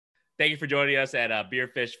Thank you for joining us at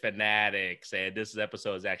Beerfish Fanatics. And this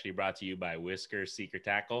episode is actually brought to you by Whisker Seeker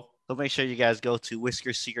Tackle. So make sure you guys go to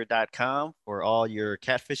whiskerseeker.com for all your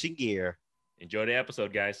catfishing gear. Enjoy the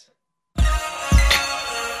episode, guys.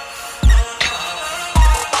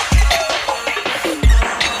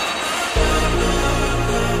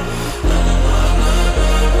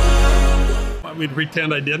 Want me to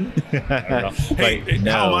pretend I didn't? I don't know. Hey,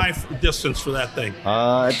 no. how am I distance for that thing?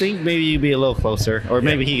 I think maybe you'd be a little closer, or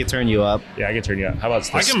maybe he could turn you up. Yeah, I can turn you up. How about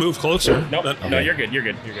this? I can move closer. No, But- no, you're good. You're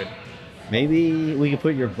good. You're good. Maybe we could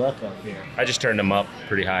put your butt up here. I just turned them up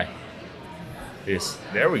pretty high.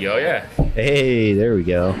 There we go. Yeah. Hey, there we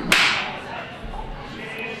go.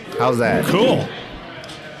 How's that? Cool.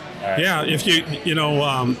 Yeah, if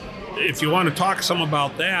if you want to talk some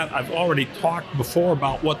about that, I've already talked before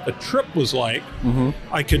about what the trip was like. Mm-hmm.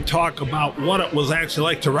 I could talk about what it was actually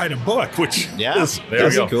like to write a book, which Yeah, is, there we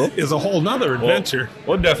is, go. Cool. is a whole nother adventure.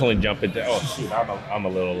 We'll definitely jump into. Oh shoot, I'm a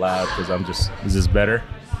little loud because I'm just. Is this better?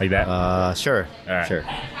 Like that? Sure. All right. Sure.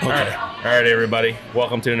 Okay. All right, everybody.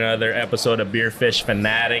 Welcome to another episode of Beerfish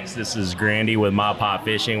Fanatics. This is Grandy with Ma Pop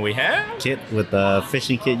Fishing. We have. Kit with the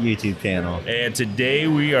Fishing Kit YouTube channel. And today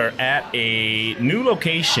we are at a new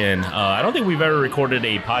location. I don't think we've ever recorded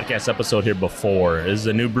a podcast episode here before. This is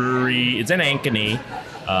a new brewery. It's in Ankeny.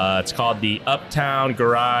 It's called the Uptown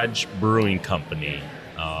Garage Brewing Company.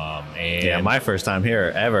 And Yeah, my first time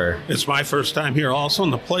here ever. It's my first time here also,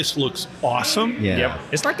 and the place looks awesome. Yeah. Yep.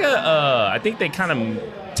 It's like I think they kind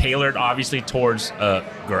of tailored obviously towards a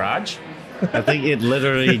garage. I think it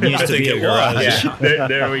literally used to think be a it was. garage. Yeah,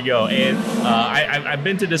 there we go. And I've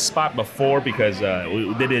been to this spot before because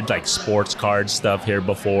they did like sports card stuff here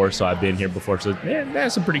before. So I've been here before. So man,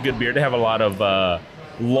 that's some pretty good beer. They have a lot of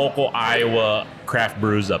local Iowa craft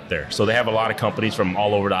brews up there. So they have a lot of companies from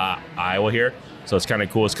all over Iowa here. So it's kind of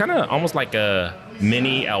cool. It's kind of almost like a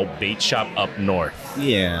mini bait shop up north,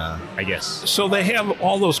 Yeah. I guess. So they have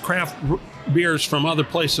all those craft beers from other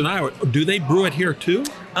places in Iowa. Do they brew it here too?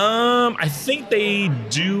 I think they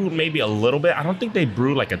do maybe a little bit. I don't think they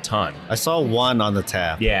brew like a ton. I saw one on the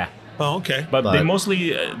tap. Yeah. Oh, okay. But they But-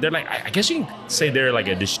 mostly, they're like, I guess you can say they're like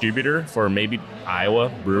a distributor for maybe Iowa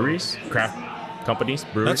breweries, craft companies,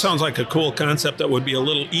 breweries. That sounds like a cool concept that would be a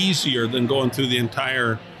little easier than going through the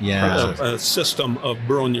entire Yeah. system of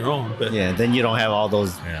brewing your own. But, Yeah, then you don't have all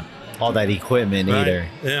that equipment right? either.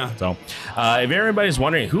 Yeah. So, if everybody's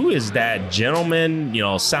wondering who is that gentleman,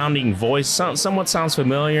 sounding voice, somewhat sounds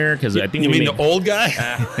familiar because I think You we mean made- the old guy?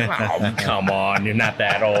 Oh, come on, you're not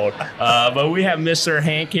that old. But we have Mr.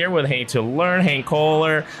 Hank here with Hank to Learn, Hank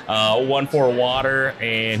Kohler, 1-4-Water,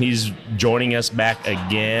 and he's joining us back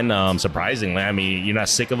again. Surprisingly, I mean, you're not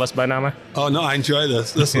sick of us by now, man? Oh, no, I enjoy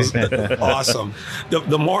this. This is awesome.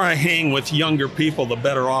 The more I hang with younger people, the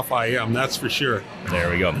better off I am. That's for sure. There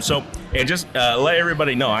we go. So, and just let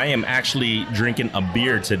everybody know, I am actually drinking a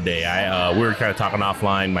beer today. We were kind of talking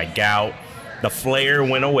offline. My gout, the flare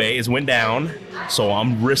went away, went down. So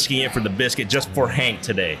I'm risking it for the biscuit just for Hank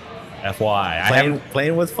today. FYI.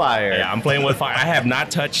 Playing with fire. Yeah, I'm playing with fire. I have not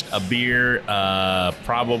touched a beer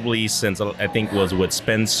probably since I think was with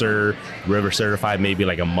Spencer River Certified maybe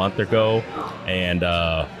like a month ago. And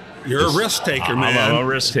You're a risk taker, man. I'm a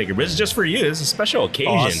risk taker. But it's just for you. It's a special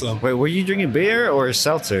occasion. Awesome. Wait, were you drinking beer or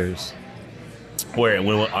seltzers? Where when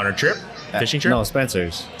we went on our trip? Fishing trip? No,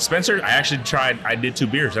 Spencer's. Spencer, I actually tried. I did 2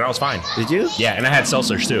 beers and I was fine. Did you? Yeah, and I had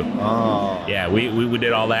seltzers too. Oh. Yeah, we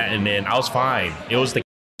did all that and then I was fine. It was the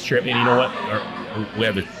trip, and you know what? We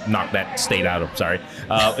have to knock that state out. I'm sorry.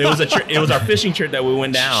 It was our fishing trip that we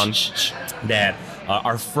went down. That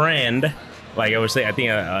our friend, like I was saying, I think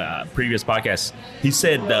a previous podcast, he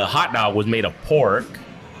said the hot dog was made of pork.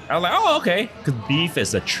 I was like, oh, okay, because beef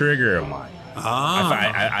is a trigger of mine.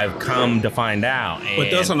 I've come to find out.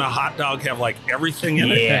 But doesn't a hot dog have like everything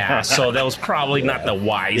in it? Yeah, so that was probably not the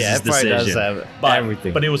wisest it probably decision. does have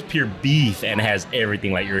everything. But it was pure beef and has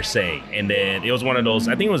everything like you were saying. And then it was one of those,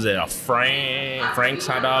 I think it was a Frank's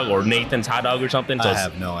hot dog or Nathan's hot dog or something. So I it's-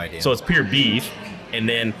 have no idea. So it's pure beef. And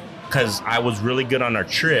then because I was really good on our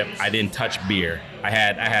trip, I didn't touch beer. I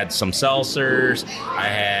had some seltzers.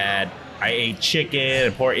 I ate chicken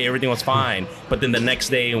and pork. Everything was fine. But then the next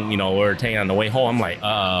day, we were taking on the way home. I'm like,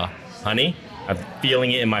 honey, I'm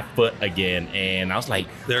feeling it in my foot again. And I was like,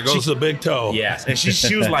 There goes the big toe. yes. And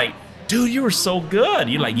she was like, dude, you were so good.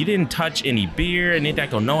 You didn't touch any beer and anything.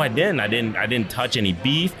 I go, no, I didn't. I didn't touch any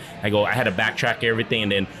beef. I go, I had to backtrack everything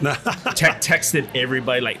and then texted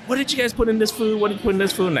everybody like, what did you guys put in this food? What did you put in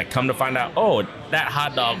this food? And I come to find out, oh, that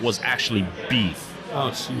hot dog was actually beef.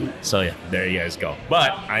 Oh, shoot. So yeah, there you guys go.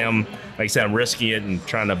 But I am I said, I'm risking it and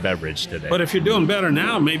trying a beverage today. But if you're doing better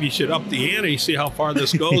now, maybe you should up the ante, see how far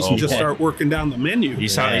this goes, and just start working down the menu. You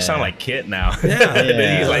sound like Kit now.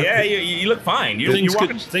 Yeah. He's like, yeah, you look fine.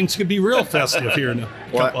 Things could be real festive here in a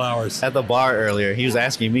couple hours. At the bar earlier, he was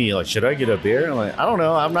asking me, like, should I get a beer? I'm like, I don't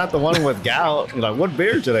know. I'm not the one with gout. He's like, what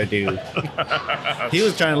beer should I do? He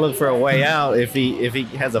was trying to look for a way out. If he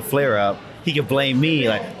has a flare up, he could blame me.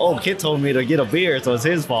 Like, oh, Kit told me to get a beer, so it's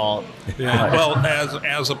his fault. Yeah. Well,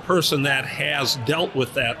 as a person that has dealt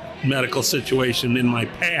with that medical situation in my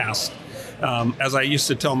past, as I used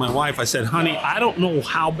to tell my wife, I said, honey, I don't know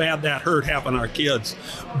how bad that hurt having our kids,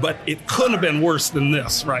 but it couldn't have been worse than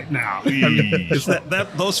this right now. Because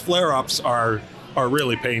those flare-ups are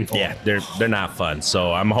really painful. Yeah, they're not fun.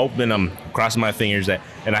 So I'm hoping, I'm crossing my fingers that,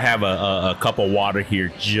 and I have a cup of water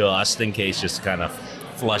here just in case, just to kind of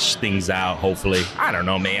flush things out, hopefully. I don't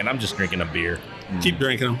know, man. I'm just drinking a beer. Keep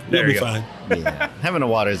drinking them. There You'll you be go. fine. Yeah, having a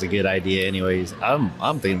water is a good idea anyways. I'm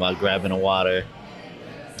thinking about grabbing a water.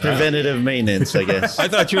 Preventative maintenance, I guess. I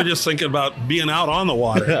thought you were just thinking about being out on the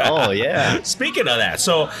water. Oh, yeah. Speaking of that,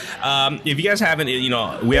 so if you guys haven't,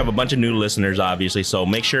 we have a bunch of new listeners, obviously, so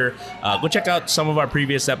make sure, go check out some of our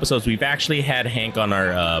previous episodes. We've actually had Hank on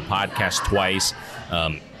our podcast twice.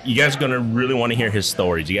 You guys are going to really want to hear his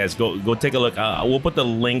stories. You guys go take a look. We'll put the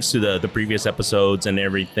links to the previous episodes and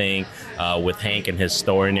everything with Hank and his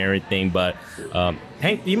story and everything. But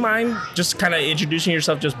Hank, do you mind just kind of introducing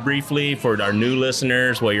yourself just briefly for our new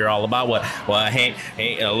listeners, what you're all about, what Hank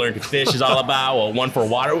Learn to Fish is all about, what One for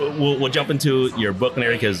Water? We'll jump into your book and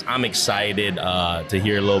everything because I'm excited to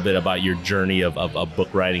hear a little bit about your journey of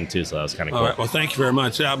book writing too. So that's kind of cool. All right. Well, thank you very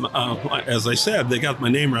much. As I said, they got my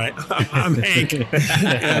name right. I'm Hank.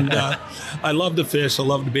 And I love to fish. I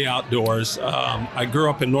love to be outdoors. I grew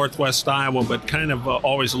up in Northwest Iowa, but kind of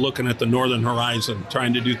always looking at the northern horizon,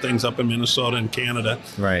 trying to do things up in Minnesota and Canada.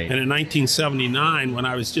 Right. And in 1979, when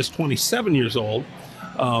I was just 27 years old,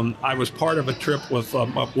 I was part of a trip with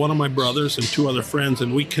one of my brothers and two other friends,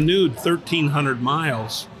 and we canoed 1,300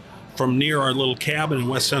 miles from near our little cabin in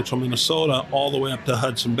west central Minnesota all the way up to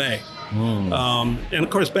Hudson Bay. And of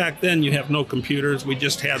course, back then you have no computers. We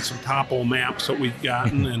just had some topo maps that we'd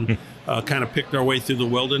gotten and kind of picked our way through the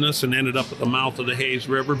wilderness and ended up at the mouth of the Hayes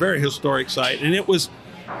River. Very historic site. And it was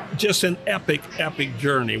just an epic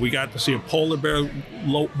journey. We got to see a polar bear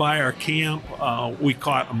lope by our camp. We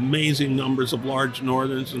caught amazing numbers of large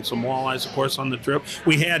northerns and some walleyes, of course, on the trip.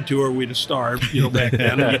 We had to, or we'd have starved, back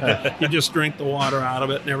then. You just drink the water out of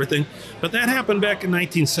it and everything. But that happened back in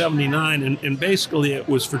 1979, and basically it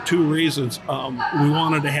was for two reasons. We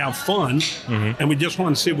wanted to have fun, and we just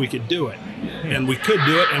wanted to see if we could do it. And we could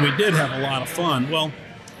do it, and we did have a lot of fun. Well,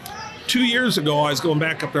 2 years ago, I was going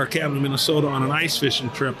back up to our cabin in Minnesota on an ice fishing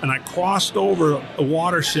trip, and I crossed over a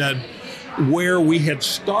watershed where we had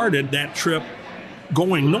started that trip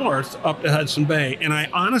going north up to Hudson Bay. And I,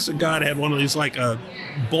 honest to God, had one of these like a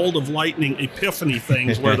bolt of lightning epiphany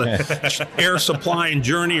things where the Air Supply and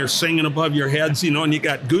Journey are singing above your heads, and you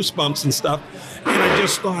got goosebumps and stuff. And I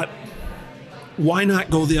just thought, why not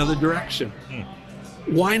go the other direction?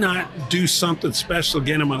 Why not do something special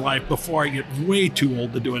again in my life before I get way too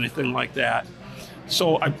old to do anything like that?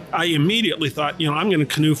 So I immediately thought, I'm going to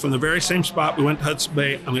canoe from the very same spot we went to Hudson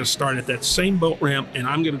Bay. I'm going to start at that same boat ramp, and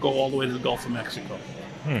I'm going to go all the way to the Gulf of Mexico.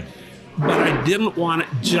 But I didn't want it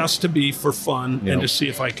just to be for fun and to see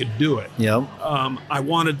if I could do it. I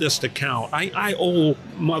wanted this to count. I owe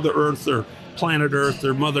Mother Earth or Planet Earth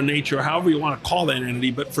or Mother Nature, or however you want to call that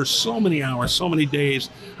entity, but for so many hours, so many days,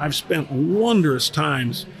 I've spent wondrous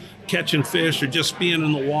times catching fish or just being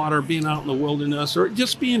in the water, being out in the wilderness, or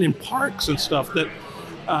just being in parks and stuff that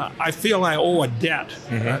I feel I owe a debt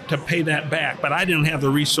to pay that back. But I didn't have the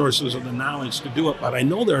resources or the knowledge to do it, but I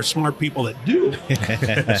know there are smart people that do.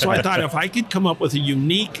 So I thought if I could come up with a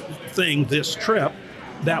unique thing this trip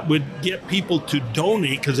that would get people to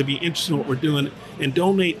donate, because they'd be interested in what we're doing, and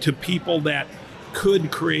donate to people that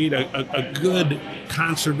could create a good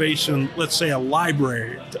conservation, let's say a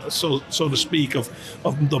library, so to speak, of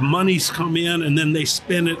the monies come in and then they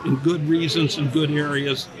spend it in good reasons and good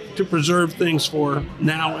areas to preserve things for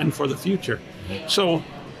now and for the future. So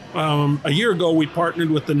a year ago, we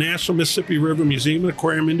partnered with the National Mississippi River Museum and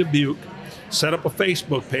Aquarium in Dubuque, set up a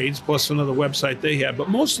Facebook page, plus another website they had. But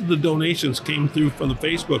most of the donations came through from the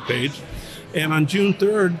Facebook page. And on June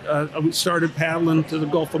 3rd, we started paddling to the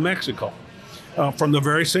Gulf of Mexico from the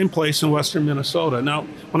very same place in western Minnesota. Now,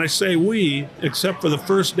 when I say we, except for the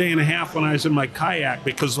first day and a half when I was in my kayak,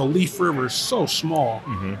 because the Leaf River is so small,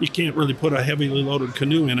 you can't really put a heavily loaded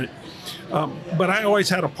canoe in it. But I always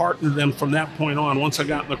had a partner then from that point on, once I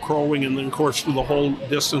got in the Crow Wing and then, of course, through the whole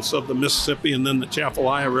distance of the Mississippi and then the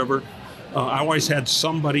Chafalaya River. I always had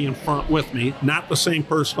somebody in front with me, not the same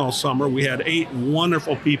person all summer. We had 8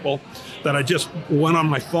 wonderful people that I just went on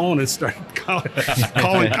my phone and started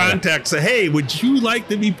calling contacts, say, hey, would you like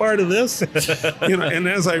to be part of this? And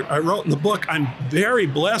as I wrote in the book, I'm very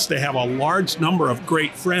blessed to have a large number of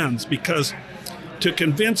great friends, because to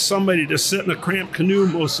convince somebody to sit in a cramped canoe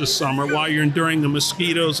most of the summer while you're enduring the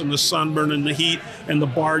mosquitoes and the sunburn and the heat and the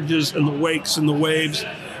barges and the wakes and the waves,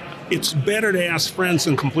 it's better to ask friends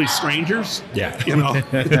than complete strangers. Yeah.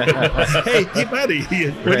 Hey, buddy,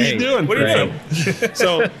 what are you doing? What are you doing?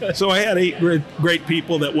 So I had 8 great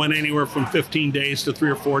people that went anywhere from 15 days to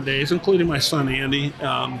 3 or 4 days, including my son, Andy.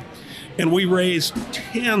 And we raised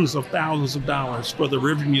tens of thousands of dollars for the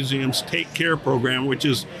River Museum's Take Care program, which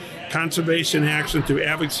is conservation action through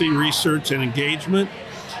advocacy, research, and engagement.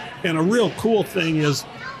 And a real cool thing is,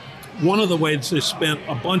 one of the ways they spent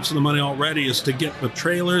a bunch of the money already is to get the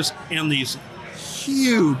trailers and these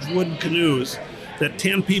huge wooden canoes that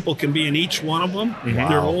 10 people can be in each one of them. Wow.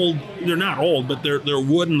 They're old. They're not old, but they're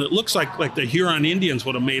wooden. It looks like the Huron Indians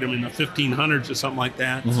would have made them in the 1500s or something like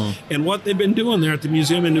that. Mm-hmm. And what they've been doing there at the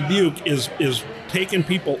museum in Dubuque is taking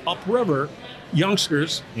people upriver,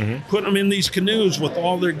 youngsters, mm-hmm. putting them in these canoes with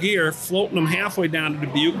all their gear, floating them halfway down to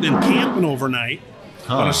Dubuque, then camping overnight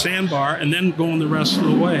on a sandbar, and then going the rest of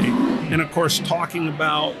the way. And of course, talking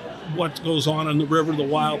about what goes on in the river, the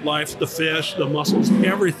wildlife, the fish, the mussels,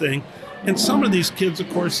 everything. And some of these kids, of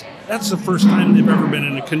course, that's the first time they've ever been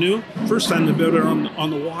in a canoe, first time they've ever been on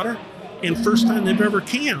the water, and first time they've ever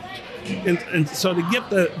camped. And so to get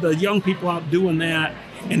the young people out doing that,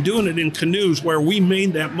 and doing it in canoes where we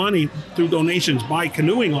made that money through donations by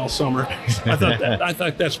canoeing all summer, I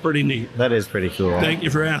thought that's pretty neat. That is pretty cool. Thank you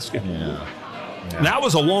for asking. Yeah. That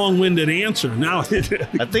was a long-winded answer. Now, I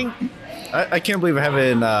think I can't believe I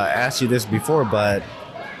haven't asked you this before, but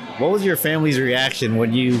what was your family's reaction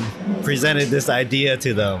when you presented this idea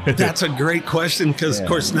to them? That's a great question, because, of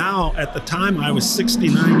course, now at the time I was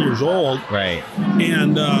 69 years old. Right.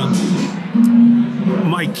 And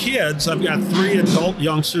my kids, I've got 3 adult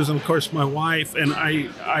youngsters, and of course my wife, and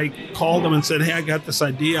I called them and said, hey, I got this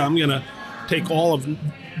idea. I'm going to take all of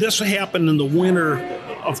this. Happened in the winter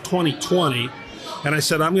of 2020. And I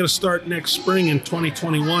said, I'm going to start next spring in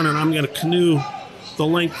 2021, and I'm going to canoe the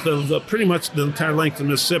length of pretty much the entire length of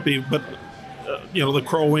Mississippi, but the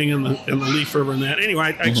Crow Wing and the Leaf River and that.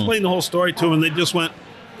 Anyway, I explained the whole story to them, and they just went,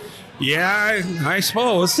 yeah, I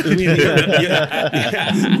suppose. I mean,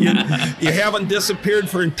 you haven't disappeared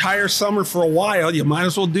for entire summer for a while. You might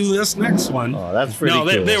as well do this next one. Oh, that's pretty cool.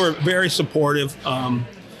 They were very supportive,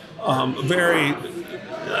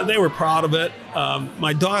 they were proud of it.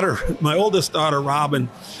 My oldest daughter, Robin,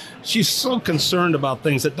 she's so concerned about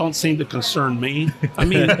things that don't seem to concern me. I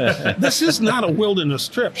mean, this is not a wilderness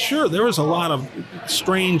trip. Sure, there was a lot of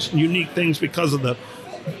strange, unique things because of the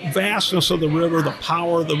vastness of the river, the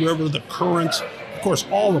power of the river, the currents, of course,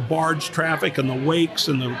 all the barge traffic and the wakes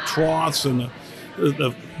and the troughs and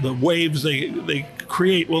the waves they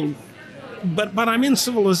create. Well, but I'm in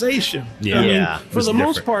civilization. Yeah. I mean, Yeah, for the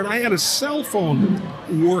most part, I had a cell phone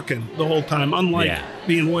working the whole time, unlike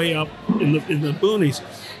being way up in the boonies.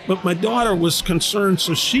 But my daughter was concerned,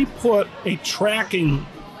 so she put a tracking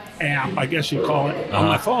app, I guess you call it, on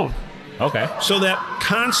my phone. Okay. So that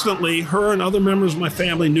constantly her and other members of my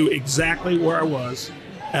family knew exactly where I was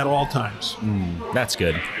at all times. That's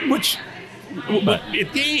good. Which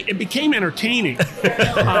it became entertaining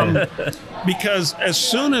because as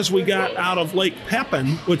soon as we got out of Lake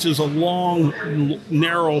Pepin, which is a long,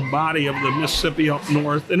 narrow body of the Mississippi up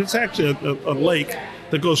north, and it's actually a lake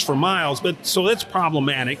that goes for miles, but so it's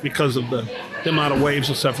problematic because of the amount of waves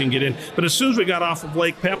and stuff you can get in. But as soon as we got off of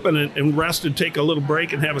Lake Pepin and rested, take a little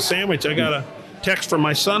break and have a sandwich, I got a text from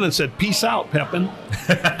my son and said, "Peace out, Pepin."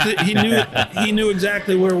 He knew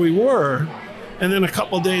exactly where we were. And then a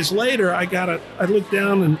couple of days later, I looked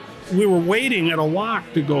down and we were waiting at a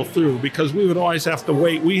lock to go through because we would always have to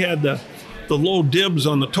wait. We had the low dibs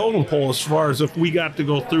on the totem pole as far as if we got to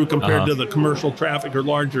go through compared to the commercial traffic or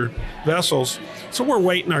larger vessels. So we're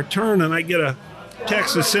waiting our turn, and I get a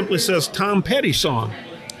text that simply says Tom Petty song.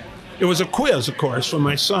 It was a quiz, of course, from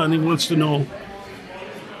my son. He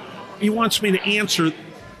wants me to answer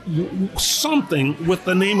something with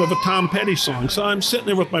the name of a Tom Petty song. So I'm sitting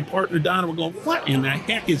there with my partner, Don, and we're going, what in the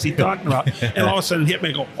heck is he talking about? And all of a sudden it hit me,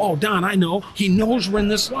 I go, oh, Don, I know. He knows we're in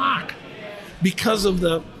this lock because of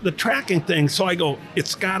the tracking thing. So I go,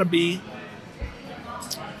 it's got to be,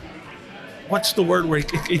 what's the word where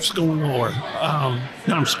it keeps going lower? Now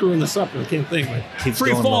I'm screwing this up. I can't think of it.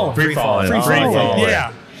 Free fall. Free fall.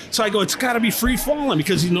 Yeah. So I go, it's got to be free falling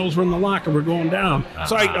because he knows we're in the locker. We're going down.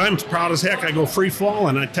 So I'm proud as heck. I go free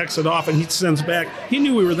falling. I text it off and he sends back. He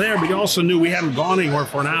knew we were there, but he also knew we hadn't gone anywhere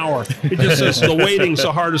for an hour. It just says the waiting's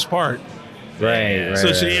the hardest part. Right.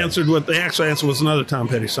 So she answered what the actual answer was another Tom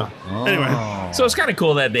Petty song. Oh. Anyway. So it's kind of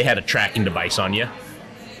cool that they had a tracking device on you.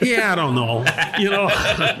 Yeah, I don't know. You know,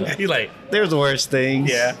 He's like, There's worse things.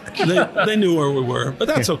 yeah. they knew where we were, but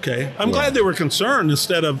that's okay. I'm glad they were concerned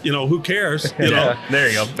instead of, who cares? You know, There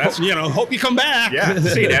you go. That's hope you come back. yeah.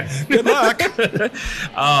 See that. Good luck.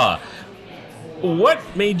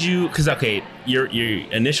 What made you? Because your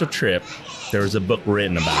initial trip, there was a book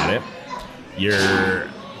written about it.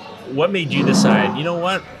 What made you decide? You know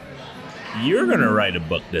what? You're gonna write a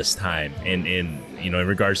book this time, and in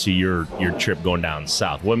regards to your trip going down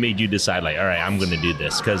south. What made you decide? Like, all right, I'm gonna do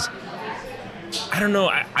this? Because I don't know.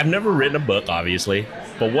 I've never written a book, obviously,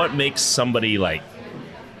 but what makes somebody like?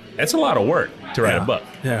 That's a lot of work to write a book.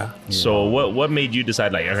 Yeah. So what made you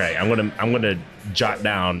decide like, all right, I'm gonna jot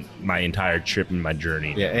down my entire trip and my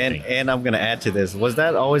journey? Yeah, and I'm gonna add to this. Was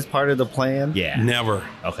that always part of the plan? Yeah. Never.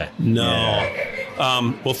 Okay. No.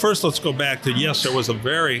 Well, first let's go back to, yes, there was a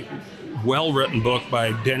very well-written book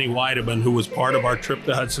by Denny Weideman, who was part of our trip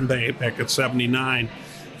to Hudson Bay back at 79.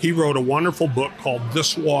 He wrote a wonderful book called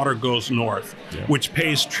This Water Goes North, which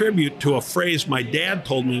pays tribute to a phrase my dad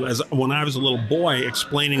told me when I was a little boy,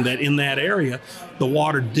 explaining that in that area, the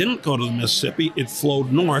water didn't go to the Mississippi, it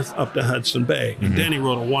flowed north up to Hudson Bay. And Denny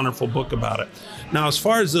wrote a wonderful book about it. Now, as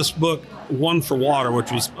far as this book, One for Water,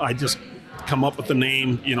 which was, I just come up with the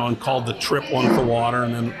name, and called the trip One for Water,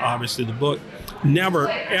 and then obviously the book. Never,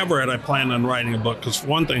 ever had I planned on writing a book, because for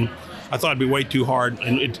one thing, I thought it'd be way too hard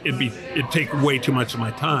and it'd take way too much of my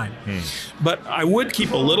time. But I would keep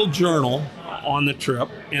a little journal on the trip,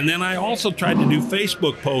 and then I also tried to do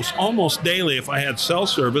Facebook posts almost daily if I had cell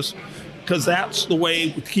service, because that's the way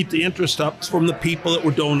to keep the interest up from the people that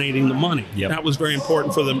were donating the money. Yep. That was very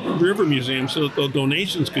important for the River Museum, so that the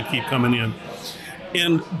donations could keep coming in.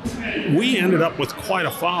 And we ended up with quite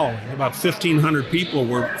a following. About 1,500 people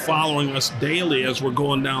were following us daily as we're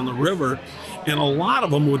going down the river. And a lot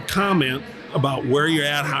of them would comment about where you're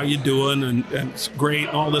at, how you're doing, and it's great,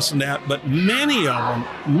 and all this and that. But many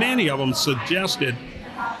of them suggested,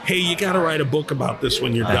 hey, you got to write a book about this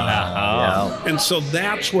when you're done. Yeah. And so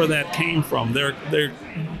that's where that came from.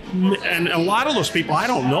 And a lot of those people, I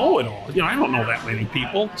don't know at all. I don't know that many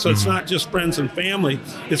people. So it's not just friends and family.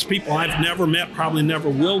 It's people I've never met, probably never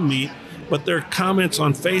will meet. But their comments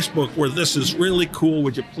on Facebook were, this is really cool.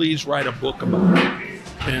 Would you please write a book about it?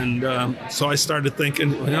 And so I started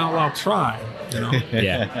thinking, well, I'll try.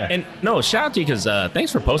 Yeah. And no, shout out to you because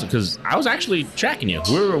thanks for posting, because I was actually tracking you.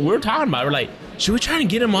 We were talking about it. We're like, should we try and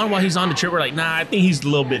get him on while he's on the trip? We're like, nah, I think he's a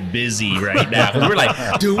little bit busy right now. We're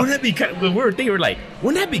like, dude, wouldn't that be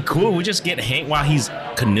wouldn't that be cool? We just get Hank while he's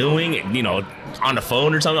canoeing, on the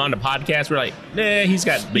phone or something, on the podcast. We're like, nah, he's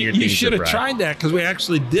got bigger things. You should to have try. tried that, because we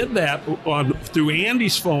actually did that through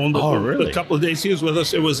Andy's phone. Really? A couple of days he was with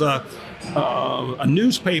us. It was a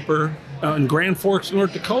newspaper in Grand Forks,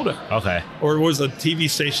 North Dakota. Okay. Or it was a TV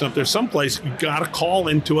station up there someplace. You got a call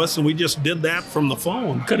into us, and we just did that from the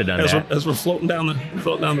phone. Could have done as that. As we're floating down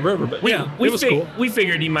the river. But it was cool. We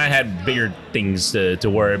figured he might have bigger things to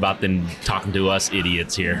worry about than talking to us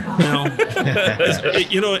idiots here. Now,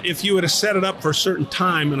 if you would have set it up for a certain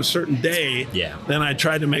time and a certain day, then I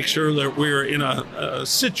tried to make sure that we were in a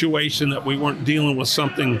situation that we weren't dealing with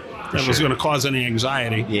something that was going to cause any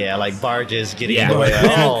anxiety. Yeah, like barges getting Yeah. in the way.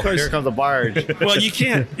 Yeah, Oh, of course. here comes a barge. Well, you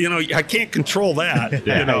can't, I can't control that.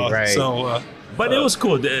 Right. So, But it was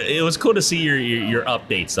cool. It was cool to see your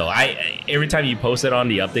updates, though. Every time you posted on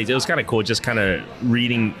the updates, it was kind of cool just kind of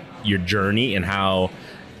reading your journey and how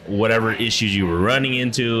whatever issues you were running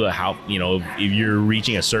into, how, if you're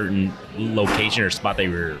reaching a certain location or spot that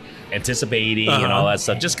you were anticipating and all that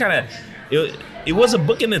stuff. Just kind of, it was a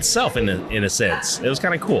book in itself in a sense. It was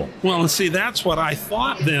kind of cool. well, and see, that's what I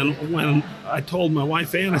thought then when I told my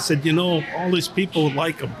wife Ann. I said, all these people would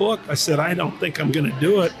like a book. I said, I don't think I'm going to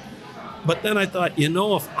do it. But then I thought,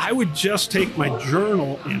 if I would just take my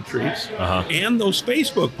journal entries and those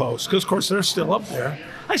Facebook posts, because of course they're still up there,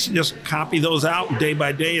 I should just copy those out, and day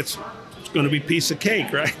by day it's going to be a piece of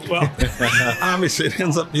cake, right? Well, obviously it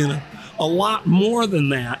ends up being a lot more than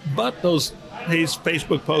that. But those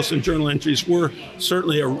Facebook posts and journal entries were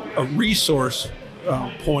certainly a resource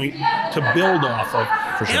point to build off of.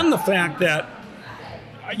 For sure. And the fact that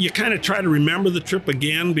you kind of try to remember the trip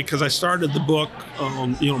again, because I started the book,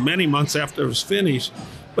 many months after it was finished,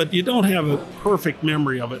 but you don't have a perfect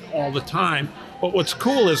memory of it all the time. But what's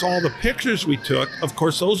cool is all the pictures we took, of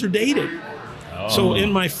course, those are dated. So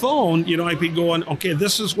in my phone, you know, I'd be going, okay,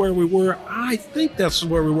 this is where we were. I think that's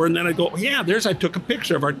where we were. And then I go, yeah, I took a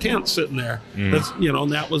picture of our tent sitting there. That's, you know,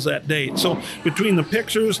 and that was that date. So between the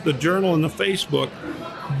pictures, the journal, and the Facebook,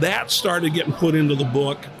 that started getting put into the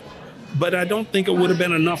book. But I don't think it would have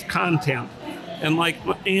been enough content. And like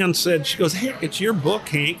Ann said, she goes, heck, it's your book,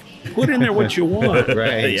 Hank. Put in there what you want.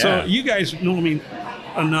 Right. Yeah. So you guys know me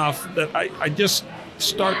enough that I just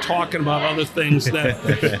start talking about other things that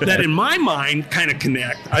that in my mind kind of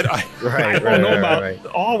connect. I don't know about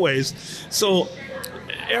always. So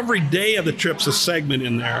every day of the trip's a segment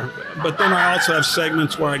in there. But then I also have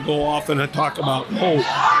segments where I go off and I talk about hope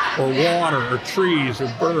or water or trees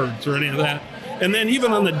or birds or any of that. And then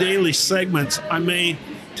even on the daily segments, I may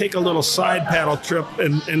take a little side paddle trip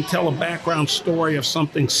and tell a background story of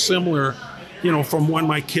something similar, you know, from when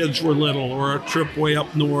my kids were little, or a trip way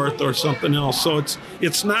up north or something else. So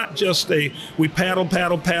it's not just we paddled,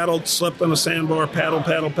 slept on a sandbar,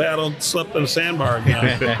 paddled, slept on a sandbar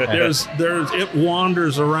again. It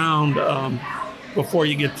wanders around before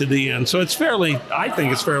you get to the end. So I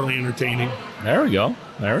think it's fairly entertaining. There we go.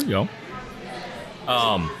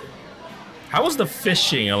 How was the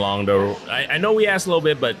fishing along I know we asked a little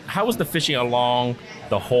bit, but how was the fishing along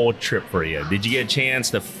the whole trip for you? Did you get a chance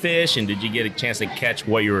to fish, and did you get a chance to catch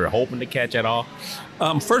what you were hoping to catch at all?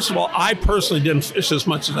 First of all, I personally didn't fish as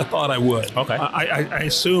much as I thought I would. Okay. I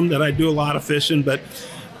assumed that I do a lot of fishing, but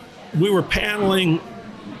we were paddling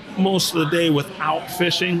most of the day without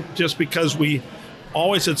fishing, just because we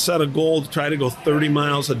always had set a goal to try to go 30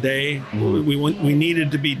 miles a day. Mm-hmm. We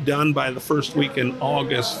needed to be done by the first week in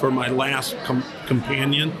August for my last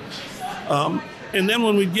companion. And then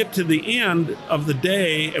when we'd get to the end of the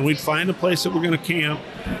day and we'd find a place that we're going to camp,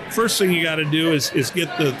 first thing you got to do is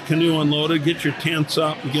get the canoe unloaded, get your tents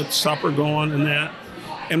up, and get supper going and that.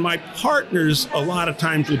 And my partners a lot of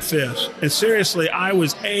times would fish. And seriously, I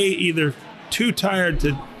was either too tired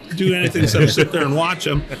to do anything except sit there and watch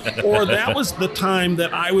them, or that was the time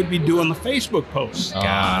that I would be doing the Facebook posts,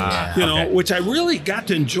 which I really got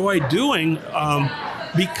to enjoy doing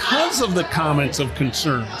because of the comments of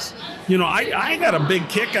concerns. You know, I got a big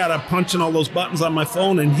kick out of punching all those buttons on my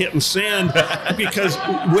phone and hitting send, because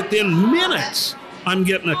within minutes I'm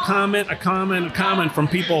getting a comment from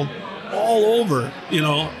people all over, you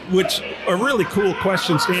know, which are really cool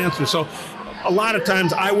questions to answer. So a lot of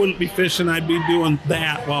times I wouldn't be fishing, I'd be doing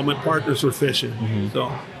that while my partners were fishing.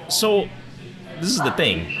 Mm-hmm. So this is the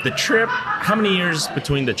thing. The trip, how many years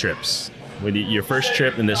between the trips? With your first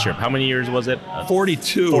trip and this trip, how many years was it?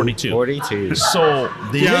 42. 42. So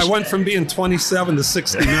I went from being 27 to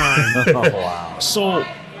 69. Oh, wow. So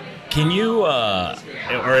can you, or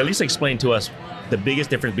at least explain to us the biggest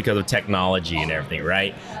difference because of technology and everything,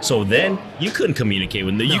 right? So then you couldn't communicate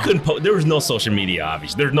with them. You couldn't there was no social media,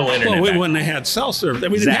 obviously. There's no internet. Well, we wouldn't have had cell service.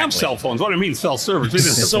 We didn't have cell phones. What do I mean cell service? We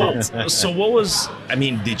didn't so what was,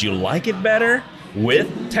 did you like it better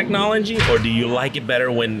with technology, or do you like it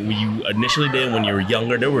better when you initially did when you were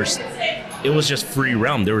younger? It was just free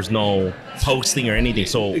realm. There was no posting or anything.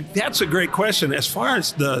 So that's a great question. As far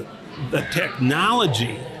as the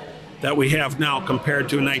technology that we have now compared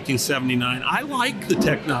to in 1979, I like the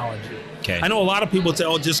technology. Okay. I know a lot of people say,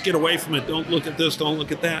 just get away from it. Don't look at this, don't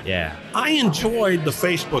look at that. Yeah. I enjoyed the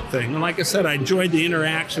Facebook thing. And like I said, I enjoyed the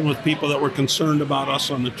interaction with people that were concerned about us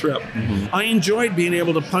on the trip. Mm-hmm. I enjoyed being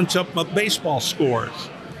able to punch up baseball scores,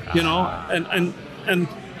 you know, and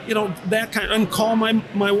you know, that kind of, and call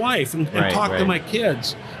my wife and talk to my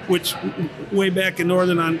kids, which way back in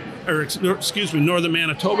northern Manitoba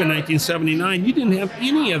in 1979, you didn't have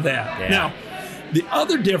any of that. Yeah. Now, the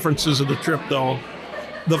other differences of the trip, though,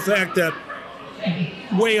 the fact that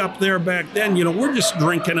way up there back then, you know, we're just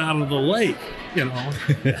drinking out of the lake, you know,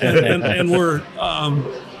 and we're,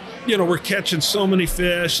 you know, we're catching so many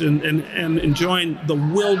fish and enjoying the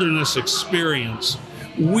wilderness experience.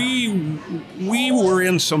 We were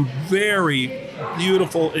in some very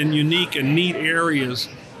beautiful and unique and neat areas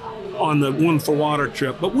on the One for Water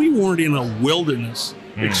trip, but we weren't in a wilderness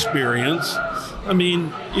experience. I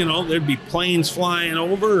mean, you know, there'd be planes flying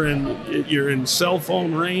over and you're in cell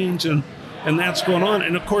phone range and that's going on.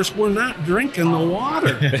 And of course, we're not drinking the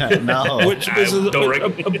water. No. Which was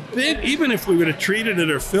a big, even if we would have treated it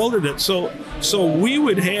or filtered it. So we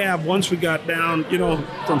would have, once we got down, you know,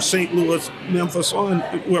 from St. Louis, Memphis on,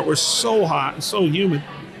 where it was so hot and so humid,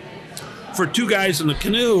 for two guys in the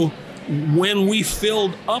canoe, when we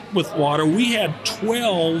filled up with water, we had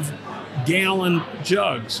 12-gallon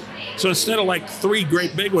jugs. So instead of like 3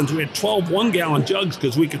 great big ones, we had 12 1-gallon jugs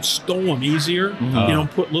because we could stow them easier, you know,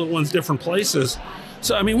 put little ones different places.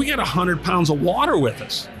 So, I mean, we got 100 pounds of water with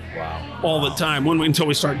us. Wow. all the time until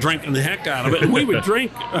we start drinking the heck out of it. And we would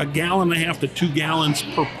drink 1.5 gallons to 2 gallons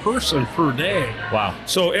per person per day. Wow.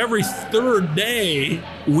 So every third day,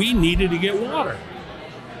 we needed to get water.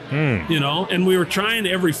 You know, and we were trying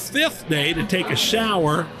every 5th day to take a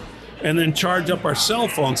shower and then charge up our cell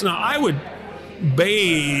phones. Now, I would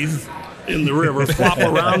bathe in the river, flop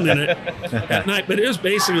around in it at night, but it was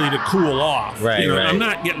basically to cool off. Right, you know, right. I'm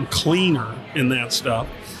not getting cleaner in that stuff.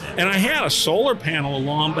 And I had a solar panel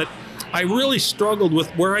along, but I really struggled with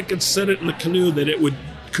where I could set it in the canoe that it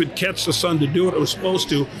could catch the sun to do what it was supposed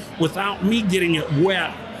to without me getting it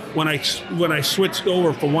wet when I switched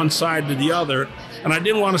over from one side to the other. And I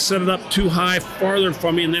didn't want to set it up too high farther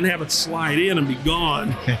from me and then have it slide in and be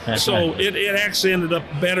gone. So it actually ended up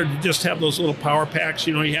better to just have those little power packs,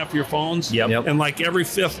 you know, you have for your phones. Yep. And like every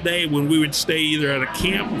 5th day when we would stay either at a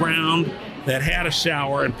campground that had a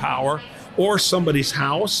shower and power, or somebody's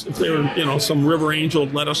house, if they were, you know, some river angel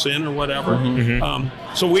would let us in or whatever.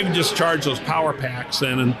 So we would just charge those power packs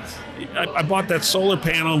then. And I bought that solar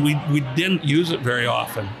panel and we didn't use it very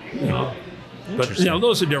often, you know. But, you know,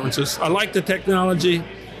 those are differences. I like the technology,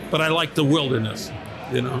 but I like the wilderness,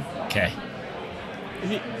 you know. Okay.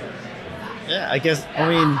 Yeah, I guess, I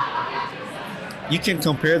mean, you can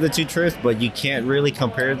compare the two trips, but you can't really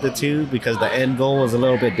compare the two because the end goal was a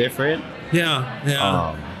little bit different.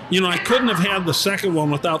 Yeah. You know, I couldn't have had the second one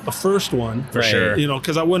without the first one. For sure. You know,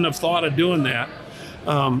 because I wouldn't have thought of doing that.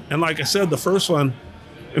 And like I said, the first one,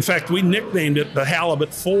 in fact, we nicknamed it the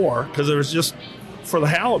Halibut 4 because it was just for the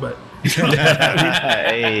halibut. Hey.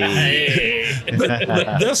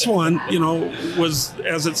 But this one, you know, was,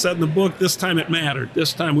 as it said in the book, this time it mattered.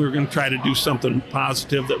 This time we were going to try to do something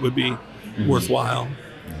positive that would be worthwhile.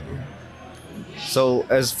 So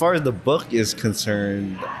as far as the book is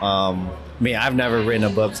concerned, I mean, I've never written a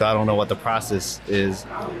book, so I don't know what the process is.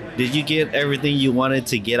 Did you get everything you wanted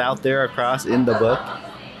to get out there across in the book?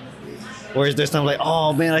 Or is there something like,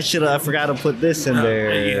 oh man, I forgot to put this in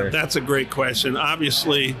there? Yeah, that's a great question.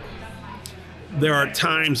 Obviously, there are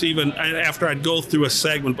times, even after I'd go through a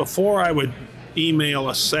segment, before I would email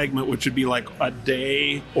a segment, which would be like a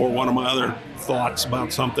day or one of my other thoughts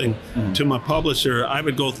about something to my publisher, I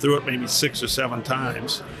would go through it maybe 6 or 7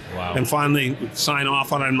 times. Wow. And finally sign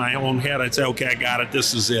off on it in my own head. I'd say, okay, I got it.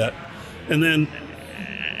 This is it. And then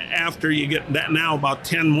after you get that, now about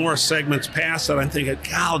 10 more segments past that, I'm thinking,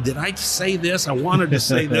 God, did I say this? I wanted to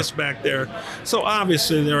say this back there. So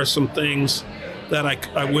obviously there are some things that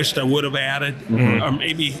I wished I would have added, or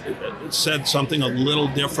maybe said something a little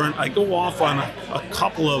different. I go off on a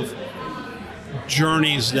couple of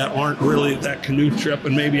journeys that aren't really that canoe trip,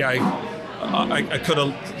 and maybe I could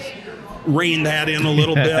have reined that in a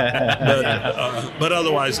little bit, but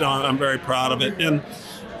otherwise, no, I'm very proud of it. And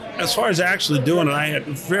as far as actually doing it, I had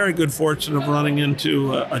very good fortune of running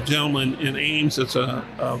into a gentleman in Ames that's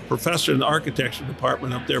a professor in the architecture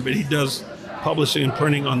department up there, but he does publishing and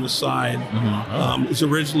printing on the side. He's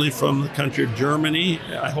originally from the country of Germany.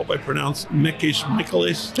 I hope I pronounced Mikis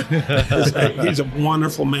Mikulis. He's a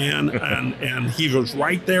wonderful man, and he was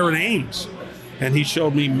right there in Ames. And he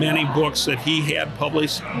showed me many books that he had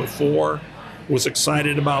published before, was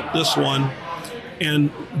excited about this one.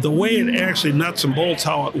 And the way it actually nuts and bolts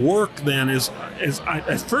how it worked then is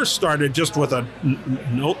I first started just with a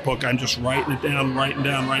notebook. I'm just writing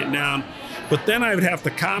down. But then I would have to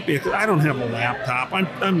copy it. I don't have a laptop.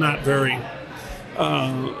 I'm not very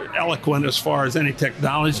eloquent as far as any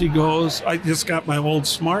technology goes. I just got my old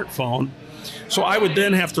smartphone. So I would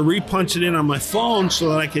then have to repunch it in on my phone so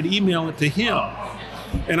that I could email it to him.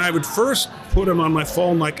 And I would first put them on my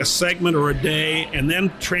phone like a segment or a day, and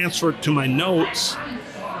then transfer it to my notes.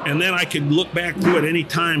 And then I could look back through it any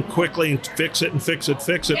time quickly and fix it.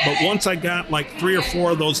 But once I got like 3 or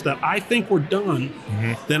 4 of those that I think were done,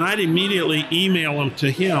 then I'd immediately email them to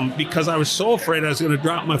him because I was so afraid I was going to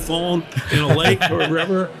drop my phone in a lake or a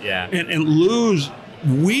river and lose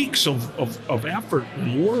weeks of effort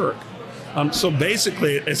and work. So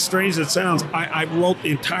basically, as strange as it sounds, I wrote the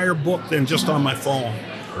entire book then just on my phone.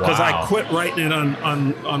 Because I quit writing it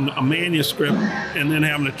on a manuscript and then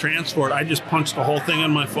having to transport. I just punched the whole thing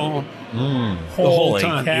on my phone the whole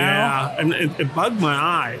time. Cow. Yeah, and it bugged my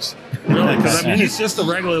eyes. Really, because I mean, it's just a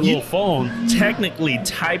regular little phone. Technically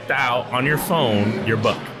typed out on your phone your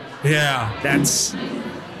book. Yeah, That's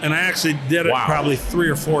and I actually did it probably 3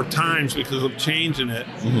 or 4 times because of changing it.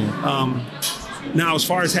 Now, as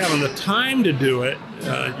far as having the time to do it,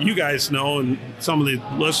 you guys know, and some of the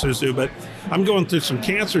listeners do, but I'm going through some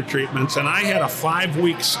cancer treatments, and I had a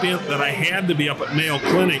 5-week stint that I had to be up at Mayo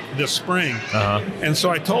Clinic this spring. And so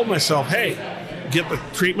I told myself, hey, get the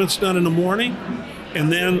treatments done in the morning, And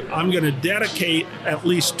then I'm going to dedicate at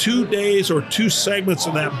least 2 days or 2 segments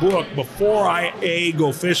of that book before I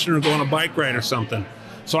go fishing or go on a bike ride or something.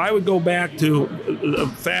 So I would go back to a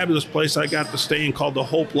fabulous place I got to stay in called the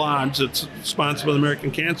Hope Lodge. It's sponsored by the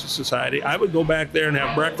American Cancer Society. I would go back there and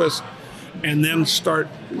have breakfast and then start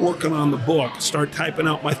working on the book, start typing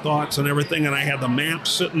out my thoughts and everything. And I had the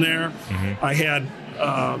maps sitting there. I had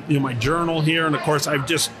my journal here. And of course, I've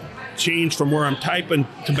just changed from where I'm typing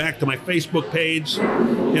to back to my Facebook page,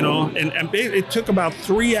 and it took about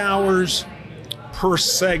 3 hours per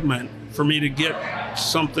segment for me to get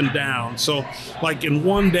something down. So like in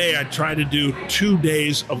one day, I try to do 2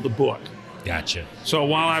 days of the book. Gotcha. So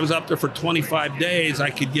while I was up there for 25 days, I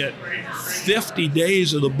could get 50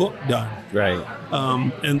 days of the book done. Right.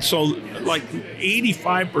 And so like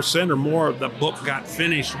 85% or more of the book got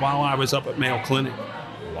finished while I was up at Mayo Clinic.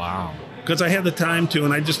 Wow. Because I had the time to,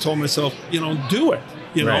 and I just told myself, do it.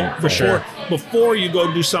 Right, before you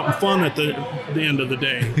go do something fun at the end of the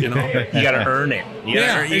day. You got to earn it. You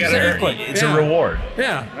gotta earn it. It's a reward.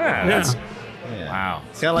 Yeah. Wow.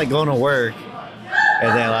 It's kind of like going to work,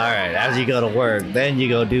 and then, all right, as you go to work, then you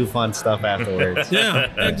go do fun stuff afterwards.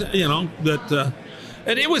 And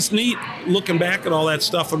it was neat looking back at all that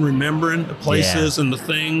stuff and remembering the places and the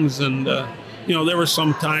things. And, there were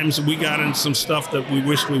some times we got in some stuff that we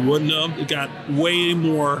wished we wouldn't have. It got way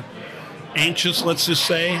more anxious, let's just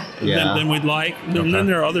say, than we'd like. And then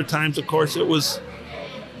there are other times, of course, it was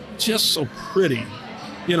just so pretty.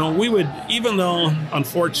 We would, even though,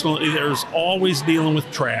 unfortunately, there's always dealing with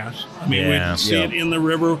trash. I mean, we'd see it in the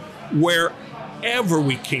river. Wherever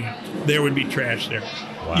we camped, there would be trash there.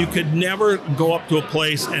 Wow. You could never go up to a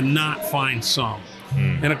place and not find some.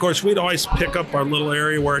 And, of course, we'd always pick up our little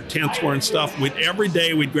area where our tents were and stuff. Every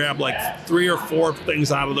day we'd grab like 3 or 4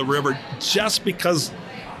 things out of the river just because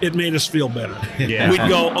it made us feel better. We'd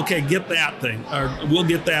go, okay, get that thing, or we'll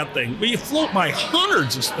get that thing. But you float by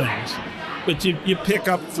hundreds of things. But you pick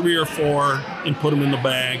up 3 or 4 and put them in the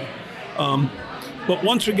bag. But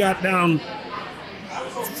once we got down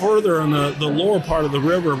further in the lower part of the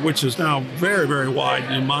river, which is now very, very wide,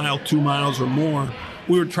 a mile, 2 miles or more,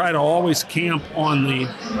 we would try to always camp on the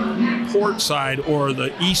port side or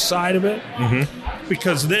the east side of it.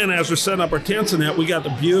 Because then as we're setting up our tents and that, we got the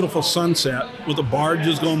beautiful sunset with the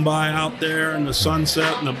barges going by out there and the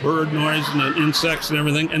sunset and the bird noise and the insects and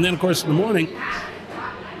everything. And then, of course, in the morning,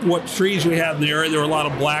 what trees we had in the area, there were a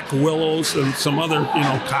lot of black willows and some other,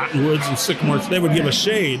 cottonwoods and sycamores. They would give us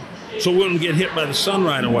shade so we wouldn't get hit by the sun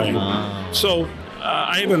right away. So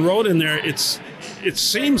I even wrote in there, it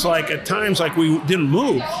seems like at times like we didn't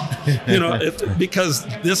move, because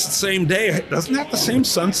this same day doesn't have the same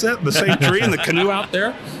sunset, the same tree and the canoe out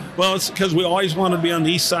there. Well, it's because we always want to be on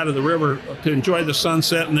the east side of the river to enjoy the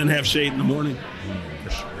sunset and then have shade in the morning.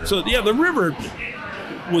 So the river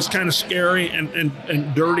was kind of scary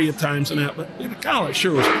and dirty at times and that, but God, it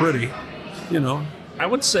sure was pretty, I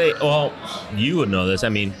would say, well, you would know this. I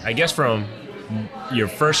mean, I guess from your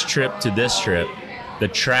first trip to this trip, the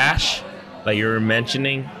trash, like you were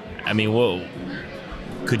mentioning, I mean,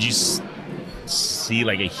 could you see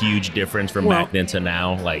like a huge difference from back then to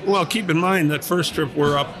now? Well, keep in mind that first trip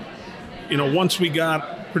we're up, once we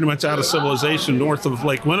got pretty much out of civilization north of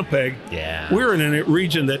Lake Winnipeg, we were in a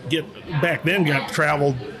region that back then got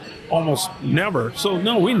traveled almost never. So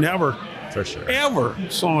no, we never ever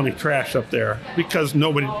saw any trash up there because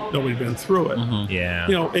nobody been through it.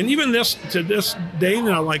 And even to this day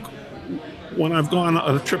now, like when I've gone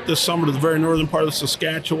on a trip this summer to the very northern part of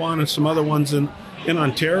Saskatchewan and some other ones in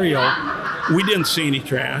Ontario, we didn't see any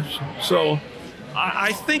trash. So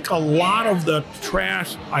I think a lot of the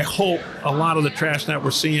trash, I hope a lot of the trash that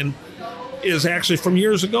we're seeing is actually from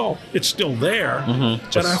years ago. It's still there,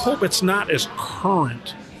 but I hope it's not as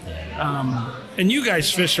current. And you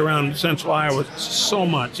guys fish around Central Iowa so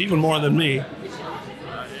much, even more than me.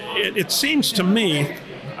 It seems to me,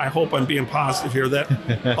 I hope I'm being positive here,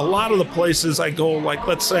 that a lot of the places I go, like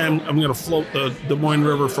let's say I'm going to float the Des Moines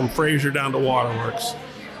River from Fraser down to Waterworks,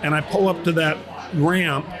 and I pull up to that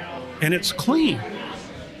ramp, and it's clean.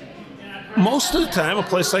 Most of the time, a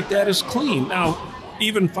place like that is clean. Now,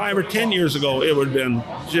 even 5 or 10 years ago, it would have been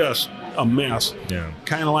just a mess.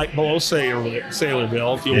 Kind of like below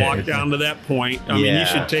Saylorville. If you walk down to that point, I mean, you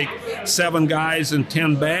should take 7 guys and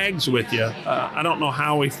 10 bags with you. I don't know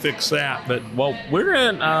how we fix that, but we're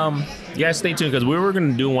gonna stay tuned because we were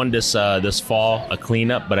gonna do one this fall, a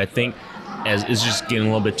cleanup, but I think as it's just getting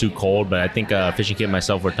a little bit too cold. But I think Fishing Kit and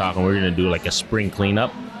myself were talking. We're gonna do like a spring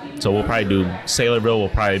cleanup. So we'll probably do Saylorville will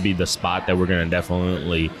probably be the spot that we're gonna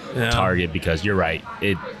definitely target because you're right.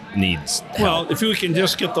 needs help. Well, if we can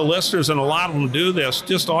just get the listeners, and a lot of them do this,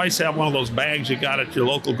 just always have one of those bags you got at your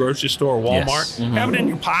local grocery store or Walmart. Yes. Have it in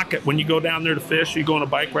your pocket when you go down there to fish, you go on a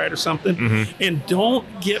bike ride or something. And don't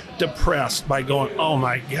get depressed by going, oh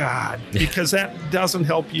my God, because that doesn't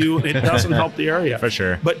help you. It doesn't help the area. For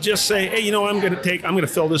sure. But just say, hey, I'm going to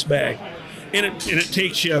fill this bag. And it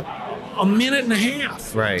takes you a minute and a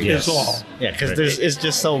half. Right. Is all. Yeah, because it's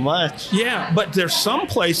just so much. Yeah, but there's some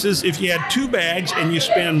places, if you had 2 bags and you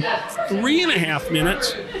spend 3.5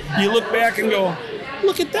 minutes, you look back and go,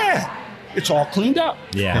 look at that. It's all cleaned up.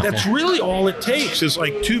 Yeah. That's really all it takes is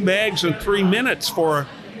like 2 bags and 3 minutes for,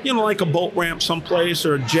 like a boat ramp someplace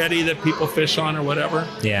or a jetty that people fish on or whatever.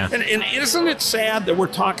 Yeah. And isn't it sad that we're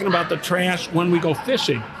talking about the trash when we go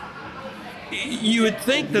fishing? You would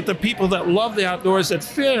think that the people that love the outdoors that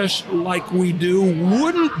fish like we do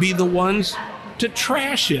wouldn't be the ones to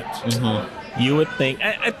trash it. You would think.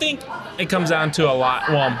 I think it comes down to a lot.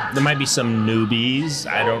 Well, there might be some newbies,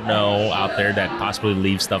 I don't know, out there that possibly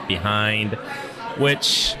leave stuff behind,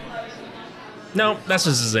 which, no, that's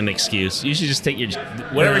just an excuse. You should just take your,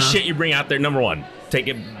 whatever shit you bring out there, number 1, take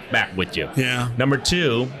it back with you. Yeah. Number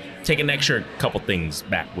 2, take an extra couple things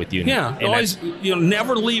back with you. Yeah, And always,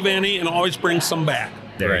 never leave any and always bring some back.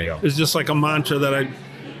 there you go. It's just like a mantra that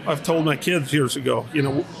I've told my kids years ago.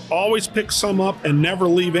 Always pick some up and never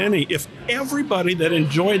leave any. If everybody that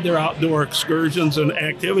enjoyed their outdoor excursions and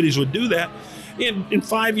activities would do that, in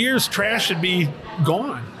 5 years, trash should be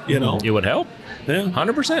gone. It would help. Yeah.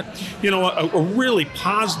 100%. A really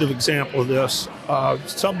positive example of this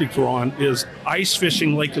subject we're on is ice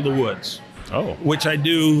fishing Lake of the Woods. Oh. Which I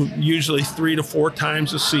do usually 3 to 4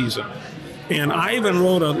 times a season. And I even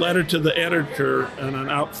wrote a letter to the editor in an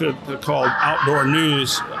outfit called Outdoor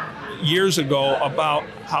News years ago about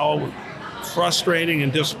how frustrating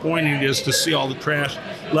and disappointing it is to see all the trash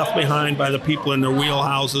left behind by the people in their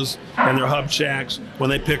wheelhouses and their hub shacks. When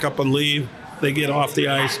they pick up and leave, they get off the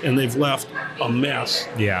ice and they've left a mess.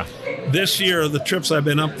 Yeah. This year, the trips I've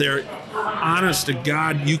been up there, honest to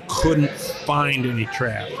God, you couldn't find any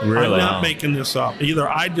trash. Really? I'm not making this up. Either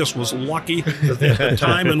I just was lucky at the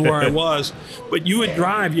time and where I was, but you would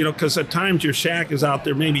drive, because at times your shack is out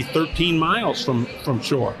there maybe 13 miles from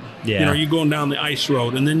shore. Yeah. You're going down the ice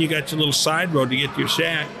road, and then you got your little side road to get to your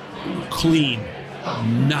shack. Clean.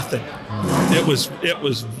 Nothing. It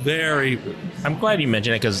was very. I'm glad you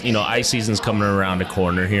mentioned it because, ice season's coming around the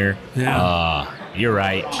corner here. Yeah. You're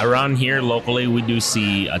right. Around here locally, we do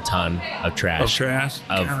see a ton of trash.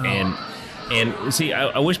 And see,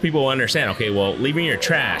 I wish people would understand. Okay, well, leaving your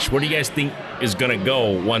trash, where do you guys think is going to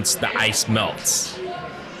go once the ice melts?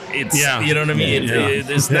 You know what I mean?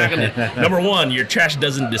 It's not going to. Number 1, your trash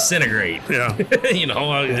doesn't disintegrate. Yeah.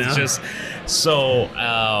 It's just so.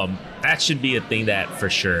 That should be a thing that for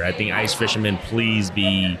sure. I think ice fishermen, please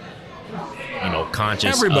be,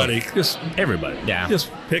 conscious. Everybody, everybody. Yeah, just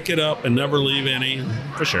pick it up and never leave any.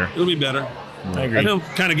 for sure. It'll be better. I agree. I don't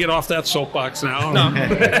kind of get off that soapbox now.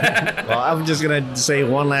 Well, I'm just going to say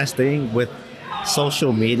one last thing. With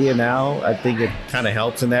social media now, I think it kind of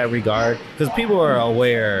helps in that regard because people are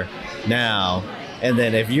aware now. And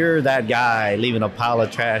then if you're that guy leaving a pile of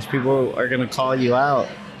trash, people are going to call you out.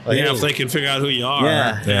 Like, Yeah, hey, if they can figure out who you are.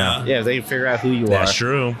 Yeah. if they figure out who you That's are.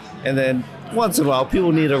 true. And then once in a while,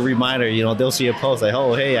 people need a reminder. They'll see a post like,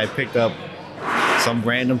 oh, hey, I picked up some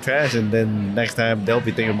random trash. And then next time they'll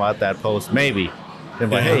be thinking about that post. Maybe. They're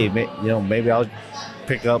like, hey, maybe I'll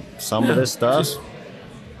pick up some of this stuff.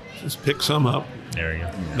 Just pick some up. There you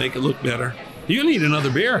go. Make it look better. You need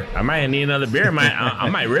another beer. I might need another beer. I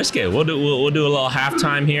might risk it. We'll do a little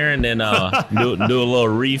halftime here, and then do a little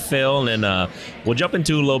refill, and then we'll jump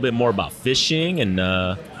into a little bit more about fishing, and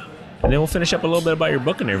then we'll finish up a little bit about your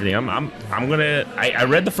book and everything. I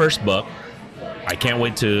read the first book. I can't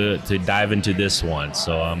wait to dive into this one.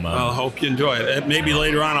 So I hope you enjoy it. Maybe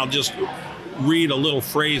later on I'll just read a little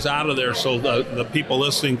phrase out of there so the people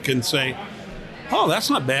listening can say, oh, that's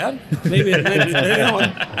not bad. Maybe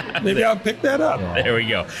I'll pick that up. There we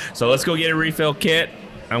go. So let's go get a refill kit.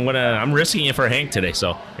 I'm risking it for Hank today.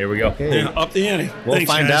 So here we go. Okay. Yeah, up the ante. We'll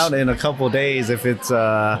Thanks, find guys. out in a couple of days if it's.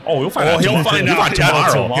 We'll find out. He'll find out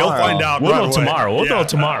tomorrow. He'll find out. We'll right know away. tomorrow. We'll Yeah. know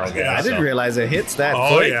tomorrow. Yeah. I didn't realize it hits that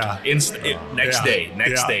Oh quick. yeah. Next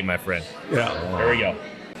Yeah. day, my friend. Yeah. There we go.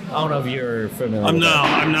 I don't know if you're familiar. I'm with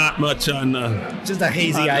not much on. that. Just a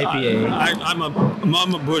hazy IPA.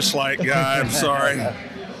 I'm a Busch Light guy. I'm sorry.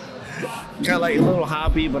 Kind of like a little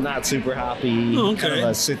hoppy, but not super hoppy. Oh, okay. Kind of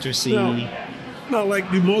a citrusy. Not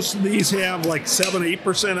like, do most of these have like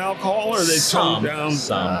 7-8% alcohol, or are they toned down?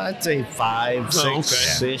 Some. I'd say 5, Oh,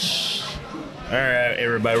 6 ish. All right,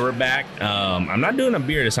 everybody, we're back. I'm not doing a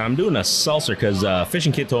beer this time. I'm doing a seltzer because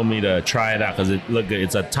Fishing Kit told me to try it out because it looked good.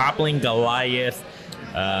 It's a Toppling Goliath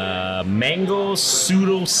mango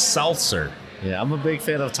pseudo seltzer. Yeah, I'm a big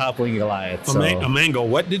fan of Toppling Goliath. A mango.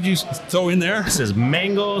 What did you throw in there? This is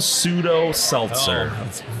mango pseudo seltzer.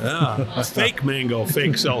 A fake mango,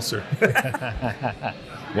 fake seltzer.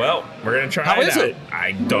 Well, we're going to try How it is out. it?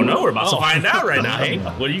 I don't know. We're about to find out right now. Hey,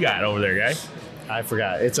 what do you got over there, guy? I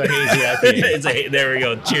forgot. It's a hazy IPA. There we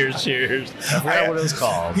go. Cheers, cheers. I forgot what it was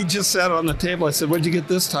called. He just sat on the table. I said, "What'd you get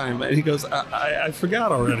this time?" And he goes, I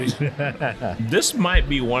forgot already. This might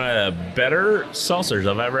be one of the better seltzers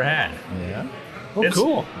I've ever had. Yeah. Oh, It's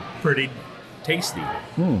cool. Pretty tasty.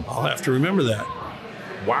 I'll have to remember that.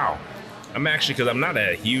 Wow. I'm actually, because I'm not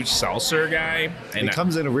a huge seltzer guy. And It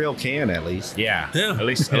comes in a real can, at least. yeah. Yeah. At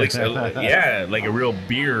least, yeah, like a real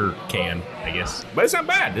beer can, I guess. But it's not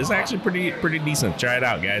bad. It's actually pretty decent. Try it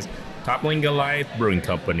out, guys. Toppling Goliath Brewing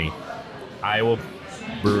Company. Iowa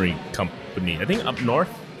Brewing Company. I think up north.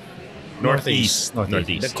 Northeast.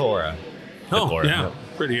 Decorah. Oh, Decorah. yeah.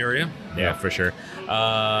 Pretty area. Yeah, for sure.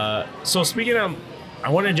 So speaking of, I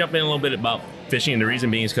want to jump in a little bit about fishing, and the reason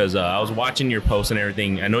being is because I was watching your posts and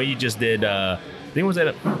everything. I know you just did, I think was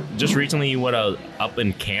that just recently you went up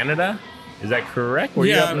in Canada? Is that correct? Were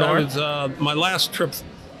you up north? That was my last trip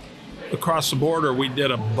across the border. We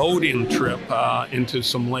did a boating trip into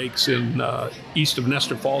some lakes in east of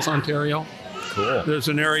Nestor Falls, Ontario. Cool. There's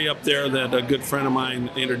an area up there that a good friend of mine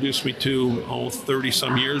introduced me to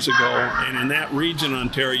 30-some years ago. And in that region,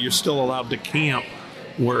 Ontario, you're still allowed to camp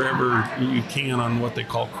wherever you can on what they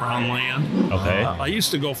call Crown land. Okay. I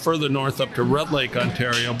used to go further north up to Red Lake,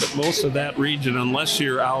 Ontario, but most of that region, unless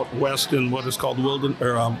you're out west in what is called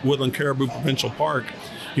Woodland Caribou Provincial Park,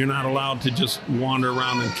 you're not allowed to just wander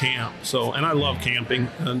around and camp. So, and I love camping,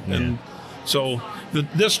 and so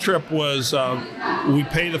this trip was we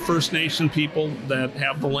pay the First Nation people that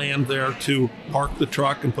have the land there to park the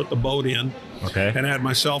truck and put the boat in. Okay. And I had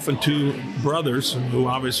myself and two brothers, who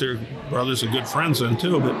obviously are brothers and good friends then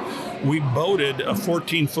too, but we boated a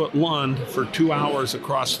 14-foot Lund for 2 hours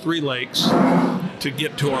across 3 lakes to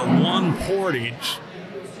get to our one portage,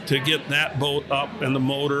 to get that boat up and the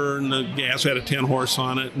motor and the gas. We had a 10-horse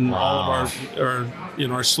on it, and all of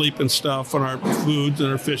our sleeping stuff and our foods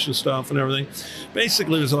and our fishing stuff and everything.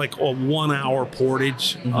 Basically, it was like a 1 hour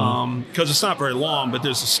portage because it's not very long, but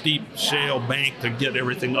there's a steep shale bank to get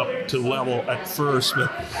everything up to level at first.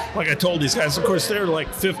 But like I told these guys, of course, they're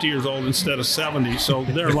like 50 years old instead of 70, so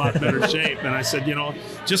they're a lot better shape. And I said,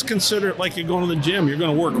 just consider it like you're going to the gym. You're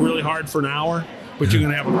going to work really hard for an hour, but you're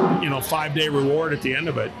going to have a 5-day reward at the end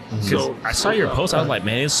of it. So I saw your post. I was like,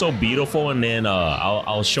 man, it's so beautiful. And then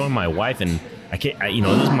I was showing my wife, and this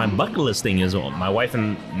is my bucket list thing. Is my wife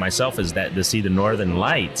and myself is that to see the Northern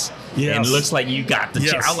Lights. Yes. And it looks like you got the.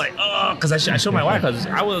 Yes. I was like, oh, because I showed my wife.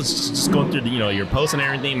 I was just going through your post and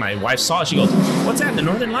everything. My wife saw it. She goes, "What's that? The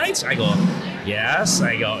Northern Lights?" I go, "Yes."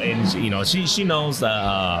 I go, and she knows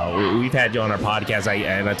we've had you on our podcast.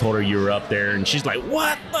 I told her you were up there, and she's like,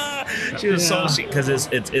 "What the?" She was because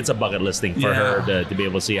it's a bucket list thing for her to be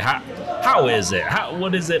able to see. How is it?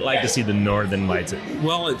 What is it like to see the Northern Lights?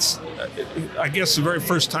 Well, it's I guess the very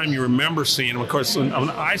first time you remember seeing them. Of course,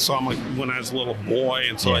 I saw them when I was a little boy,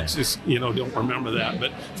 and so it's just don't remember that.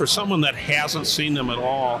 But for someone that hasn't seen them at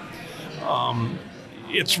all,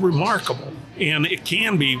 it's remarkable, and it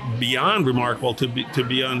can be beyond remarkable to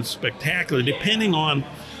beyond spectacular, depending on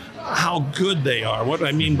how good they are. What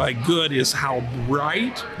I mean by good is how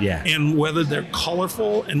bright, and whether they're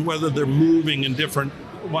colorful, and whether they're moving in different.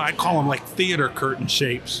 Well, I call them like theater curtain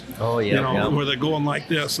shapes. Oh, yeah. Where they're going like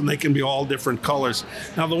this, and they can be all different colors.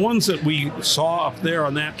 Now, the ones that we saw up there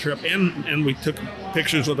on that trip, and we took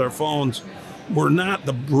pictures with our phones, were not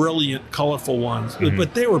the brilliant, colorful ones,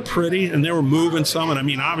 but they were pretty, and they were moving some. And I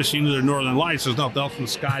mean, obviously, they're Northern Lights. There's nothing else in the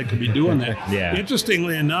sky could be doing that.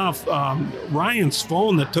 Interestingly enough, Ryan's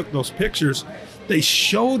phone that took those pictures, they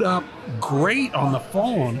showed up great on the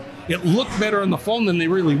phone. It looked better on the phone than they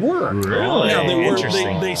really were. Really?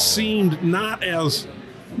 Yeah, they seemed not as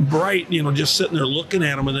bright, just sitting there looking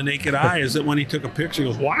at him with the naked eye, is that when he took a picture, he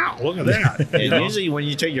goes, "Wow, look at that." And usually when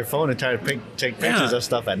you take your phone and try to take pictures of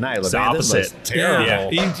stuff at night, it's the opposite. This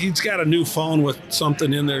terrible. Yeah. He's got a new phone with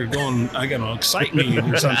something in there going, excite me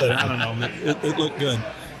or something. I don't know. It looked good.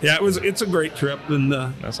 Yeah, it's a great trip, and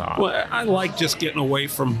that's awesome. Well, I like just getting away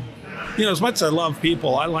from. As much as I love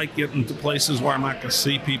people, I like getting to places where I'm not going to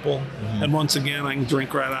see people. And once again, I can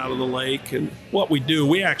drink right out of the lake. And what we do,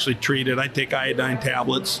 we actually treat it. I take iodine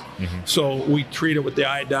tablets. So we treat it with the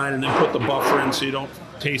iodine and then put the buffer in so you don't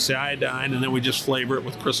taste the iodine. And then we just flavor it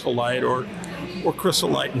with Crystal Light or or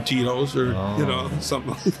Chrysolite and Tito's, or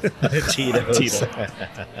something like that. Tito's.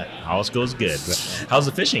 Always goes good. How's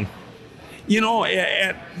the fishing?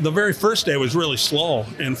 At the very first day was really slow,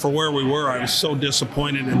 and for where we were, I was so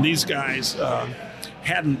disappointed. And these guys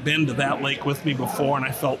hadn't been to that lake with me before, and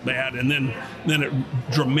I felt bad. And then it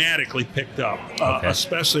dramatically picked up,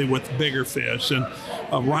 especially with bigger fish. And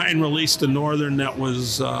Ryan released a northern that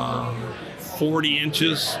was 40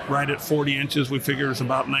 inches, right at 40 inches. We figure it's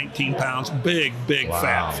about 19 pounds. Big,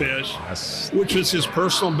 fat fish, which was his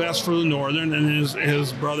personal best for the northern. And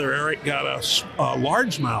his brother Eric got a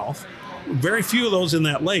largemouth. Very few of those in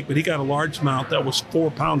that lake, but he got a largemouth that was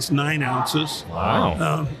 4 pounds 9 ounces.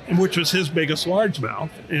 Wow. Which was his biggest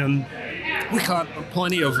largemouth. And we caught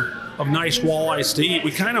plenty of nice walleyes to eat.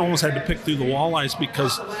 We kind of almost had to pick through the walleyes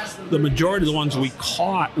because the majority of the ones we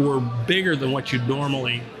caught were bigger than what you'd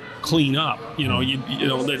normally clean up.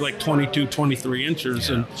 They're like 22, 23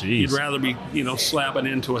 inches, and you'd rather be, slapping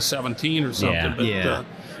into a 17 or something. Yeah.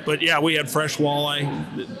 But yeah, we had fresh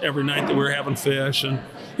walleye every night that we were having fish, and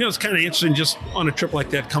it's kind of interesting just on a trip like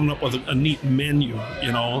that coming up with a neat menu,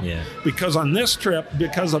 because on this trip,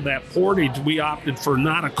 because of that portage, we opted for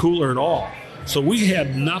not a cooler at all. So we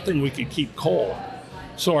had nothing we could keep cold.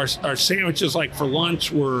 So our sandwiches, like for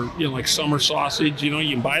lunch, were like summer sausage. You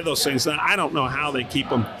can buy those things. Now, I don't know how they keep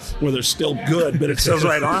them where they're still good, but it says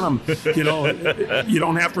right on them. You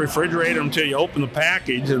don't have to refrigerate them until you open the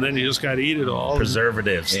package, and then you just got to eat it all.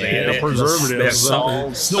 Preservatives.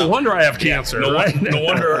 Preservatives. No wonder I have cancer. No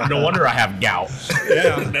wonder I have gout.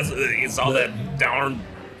 Yeah, it's all that darn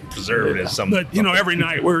preservatives. But every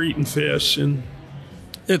night we're eating fish, and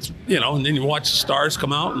it's, and then you watch the stars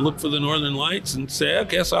come out and look for the northern lights and say, I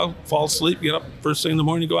guess I'll fall asleep, get up first thing in the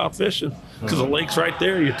morning, go out fishing. Because the lake's right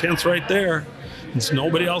there, your tent's right there. There's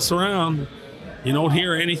nobody else around. You don't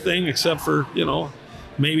hear anything except for,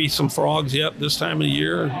 maybe some frogs yet this time of the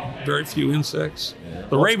year, and very few insects.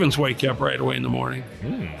 The ravens wake up right away in the morning.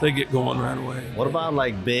 They get going right away. What about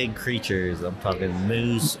like big creatures? I'm talking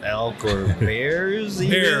moose, elk, or bears?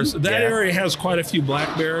 Bears. That area has quite a few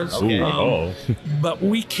black bears. Okay. But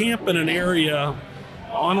we camp in an area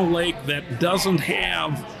on a lake that doesn't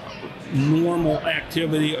have normal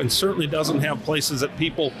activity, and certainly doesn't have places that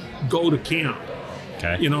people go to camp.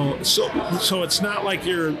 Okay. So it's not like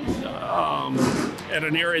you're at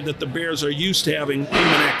an area that the bears are used to having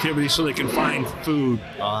human activity, so they can find food.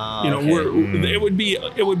 It would be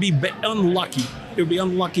unlucky. It would be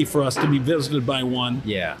unlucky for us to be visited by one.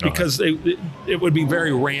 Yeah. Because it would be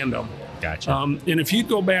very random. Gotcha. And if you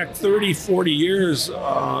go back 30, 40 years,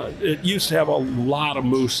 it used to have a lot of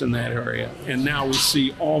moose in that area, and now we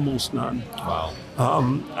see almost none. Wow.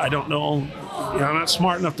 I don't know. I'm not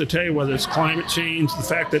smart enough to tell you whether it's climate change, the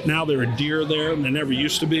fact that now there are deer there and there never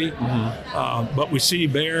used to be. But we see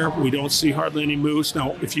bear. We don't see hardly any moose.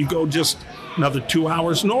 Now, if you go just another 2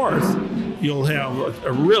 hours north, you'll have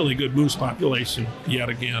a really good moose population yet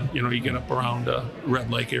again. You get up around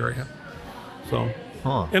Red Lake area. So.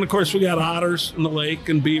 And of course, we got otters in the lake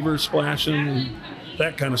and beavers splashing and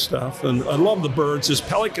that kind of stuff. And I love the birds. There's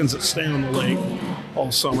pelicans that stay on the lake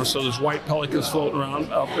all summer. So there's white pelicans floating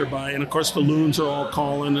around out there by. And of course, the loons are all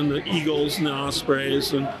calling, and the eagles and the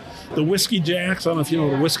ospreys and the whiskey jacks. I don't know if you know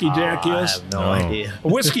what a whiskey jack is. I have no idea. A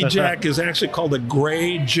whiskey jack is actually called a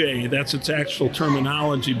gray jay. That's its actual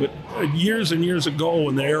terminology. But years and years ago,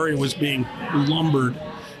 when the area was being lumbered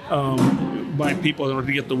by people in order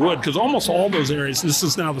to get the wood, because almost all those areas, this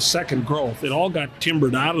is now the second growth, it all got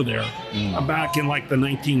timbered out of there back in like the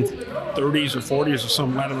 1930s or 40s or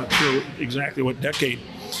something. I'm not sure exactly what decade.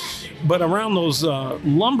 But around those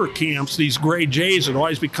lumber camps, these gray jays would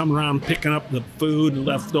always be coming around picking up the food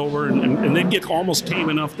left over, and they'd get almost tame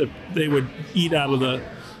enough that they would eat out of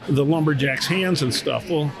the lumberjacks' hands and stuff.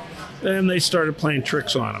 Well, then they started playing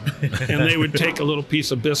tricks on them. And they would take a little piece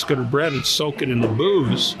of biscuit or bread and soak it in the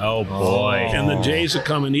booze. Oh, boy. And the jays would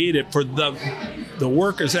come and eat it for the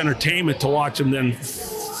workers' entertainment to watch them then,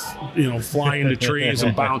 fly into trees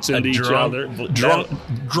and bounce into each other.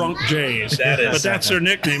 Drunk jays. But that's their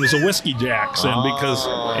nickname, is a whiskey jacks. And because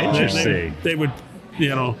interesting. They would,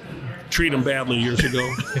 treat them badly years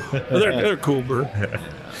ago. They're a cool bird.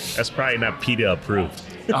 That's probably not PETA approved.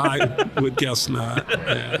 I would guess not.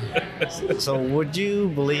 Yeah. So would you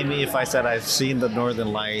believe me if I said I've seen the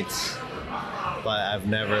Northern Lights, but I've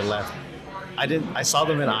never left? I saw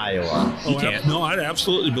them in Iowa. No, I'd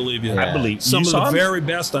absolutely believe you. I believe some you of the very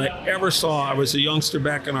best I ever saw. I was a youngster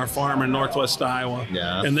back in our farm in northwest Iowa,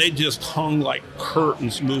 and they just hung like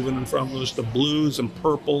curtains moving in front of us. The blues and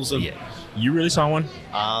purples, and you really saw one?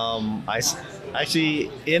 I actually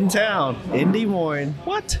in town in Des Moines.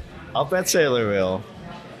 What? Up at Sailorville.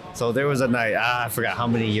 So there was a night, I forgot how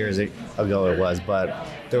many years ago it was, but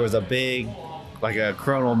there was a big, like a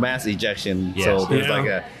coronal mass ejection. Yes. So there's Yeah. like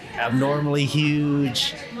a abnormally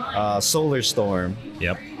huge solar storm.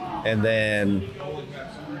 Yep. And then,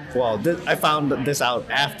 well, I found this out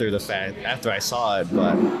after the fact, after I saw it,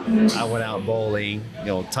 but I went out bowling,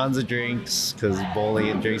 tons of drinks, because bowling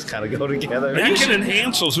and drinks kind of go together. That can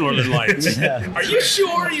enhance those northern lights. Yeah. Are you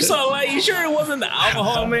sure you saw a light? You sure it wasn't the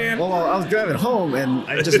alcohol, man? Well, I was driving home and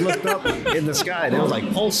I just looked up in the sky and it was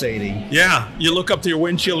like pulsating. Yeah, you look up to your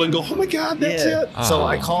windshield and go, "Oh my God, that's it." So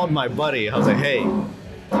I called my buddy. I was like, "Hey,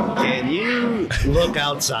 can you look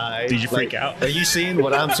outside? Did you freak out? Are you seeing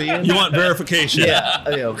what I'm seeing?" You want verification? Yeah,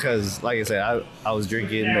 because like I said, I was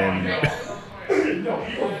drinking and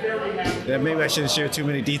yeah, maybe I shouldn't share too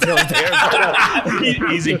many details there.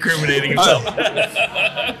 He's incriminating himself.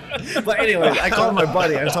 But anyway, I called my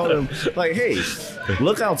buddy. I told him, like, "Hey,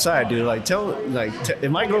 look outside, dude. Like,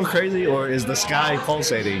 am I going crazy or is the sky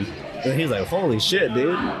pulsating?" And he's like, "Holy shit,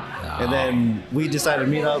 dude!" And then we decided to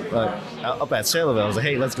meet up at Sailorville. I was like,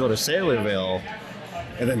 "Hey, let's go to Sailorville."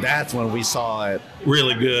 And then that's when we saw it.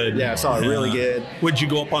 Really good. Yeah, I saw it really good. Would you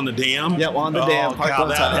go up on the dam? Yep, on the dam, Oh, parked God, on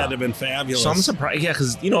that top. had to have been fabulous. So I'm surprised, yeah,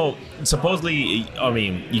 because supposedly, I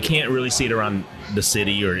mean, you can't really see it around the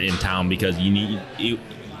city or in town because you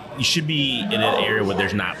should be in an area where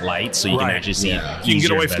there's not lights, so you can Right. actually see. Yeah. it You can get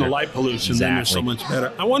easier away and from the better. light pollution, then you're so Exactly. much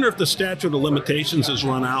better. I wonder if the statute of limitations has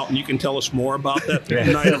run out and you can tell us more about that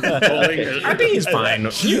night of bowling. I think he's fine.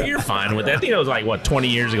 You're fine with that. I think it was like, 20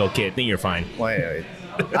 years ago, kid. I think you're fine. Well, anyway,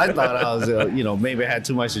 I thought I was, maybe I had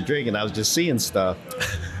too much to drink and I was just seeing stuff.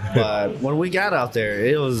 But when we got out there,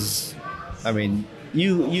 it was, I mean,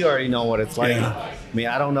 you already know what it's like. Yeah. I mean,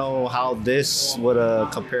 I don't know how this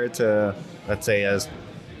would compare to, let's say, as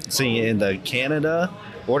seeing it in the Canada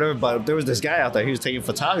or whatever. But there was this guy out there, he was taking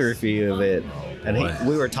photography of it. And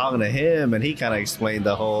we were talking to him and he kind of explained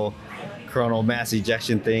the whole coronal mass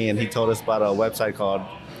ejection thing. And he told us about a website called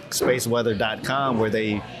spaceweather.com where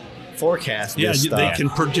they forecast Yeah, this stuff. they can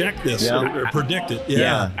project this Yeah. or predict it.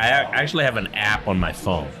 Yeah. I actually have an app on my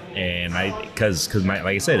phone, and because like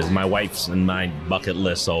I said, it's my wife's and my bucket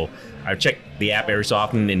list. So I check the app every so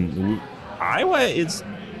often, and Iowa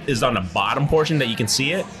is on the bottom portion that you can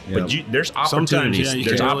see it, but there's opportunities. Sometimes, you there's can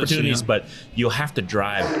really see opportunities, it. but you'll have to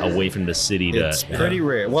drive away from the city to. It's pretty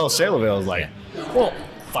rare. Well, Sailorville is like Well,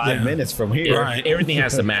 5 minutes from here. Right. everything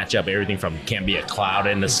has to match up. Everything from can't be a cloud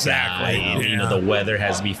in the sky. Exactly, And, yeah. the weather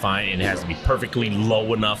has to be fine. And it has to be perfectly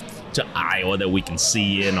low enough to Iowa that we can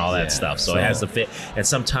see it and all that Yeah, stuff. So so- it has to fit. And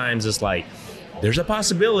sometimes it's like there's a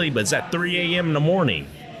possibility, but it's at 3 a.m. in the morning.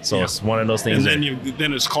 So Yeah. it's one of those things. And that,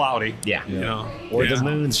 then it's cloudy. yeah. You know, Or yeah. the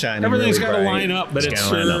moon's shining. Everything's really got to bright. line up, but it It's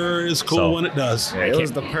gotta line sure is cool So- when it does. Yeah, it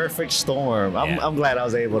was the perfect storm. Yeah. I'm glad I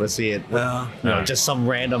was able to see it. Yeah. Just some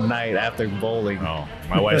random night after bowling. Oh,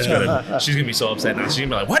 my wife's she's gonna be so upset now. She's gonna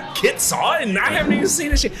be like, "What? Kid saw it, and I haven't even seen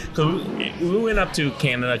this shit." Because we went up to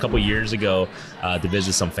Canada a couple years ago to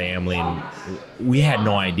visit some family, and we had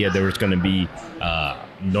no idea there was gonna be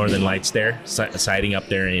Northern Lights there, sighting up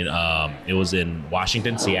there in it was in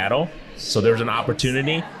Washington, Seattle. So there was an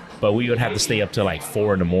opportunity, but we would have to stay up till like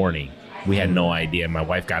 4 in the morning. We had no idea. My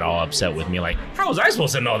wife got all upset with me, like, "How was I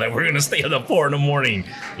supposed to know that we're gonna stay up till 4 in the morning?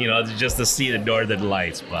 Just to see the Northern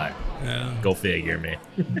Lights?" But Yeah. go figure, man.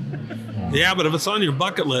 Yeah, but if it's on your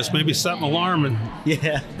bucket list, maybe set an alarm and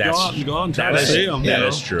Yeah. go out and try that to is- see them. That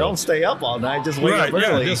is true. Don't stay up all night. Just wake up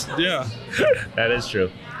early. Yeah. That is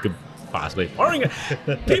true. Could possibly.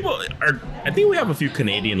 People are. I think we have a few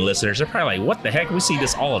Canadian listeners. They're probably like, "What the heck? We see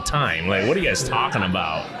this all the time. Like, what are you guys talking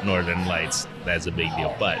about? Northern Lights? That's a big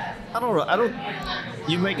deal." But I don't know.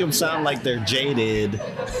 You make them sound like they're jaded.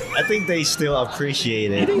 I think they still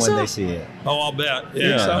appreciate it when think so? they see it. Oh, I'll bet.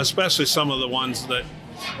 Yeah, Yeah. especially some of the ones that,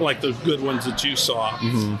 like the good ones that you saw.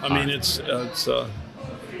 I mean, it's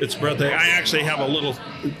breathtaking. I actually have a little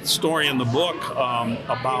story in the book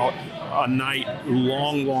about a night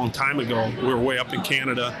long time ago. We were way up in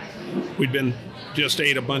Canada. We'd just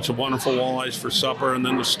ate a bunch of wonderful walleyes for supper, and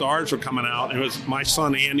then the stars were coming out. And it was my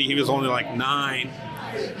son Andy. He was only like 9.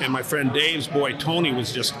 And my friend Dave's boy Tony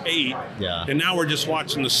was just 8. Yeah. And now we're just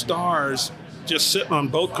watching the stars, just sitting on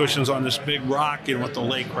boat cushions on this big rock, with the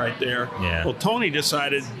lake right there. Yeah. Well, Tony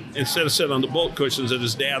decided instead of sitting on the boat cushions that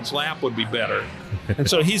his dad's lap would be better. And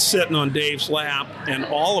so he's sitting on Dave's lap, and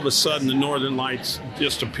all of a sudden the Northern Lights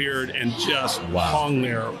just appeared and just hung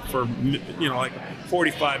there for like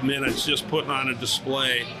 45 minutes, just putting on a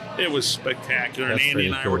display. It was spectacular. That's and Andy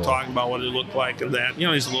and pretty I were cool. talking about what it looked like and that.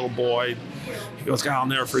 He's a little boy. He goes, "God, I'll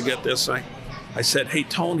never forget this." I said, "Hey,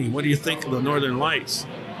 Tony, what do you think of the Northern Lights?"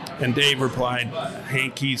 And Dave replied,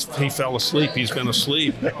 Hank, he fell asleep. He's been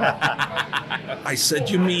asleep. I said,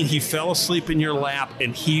 you mean he fell asleep in your lap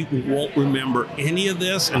and he won't remember any of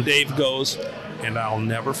this? And Dave goes, and I'll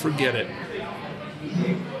never forget it.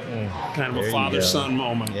 Kind of a father-son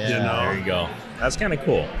moment, Yeah, you know? There you go. That's kind of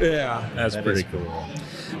cool. Yeah. That's That pretty is cool.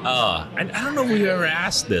 I don't know if we ever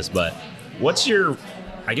asked this, but what's your,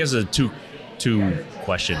 I guess a two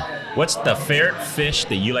question. What's the favorite fish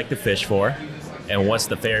that you like to fish for? And what's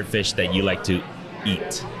the favorite fish that you like to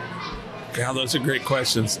eat? Yeah, those are great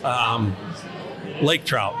questions. Lake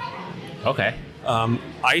trout. Okay.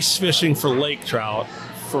 Ice fishing for lake trout,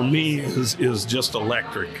 for me, is just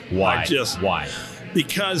electric. Why? Why?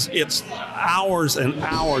 Because it's hours and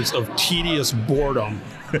hours of tedious boredom.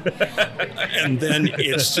 And then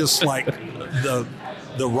it's just like the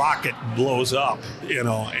rocket blows up,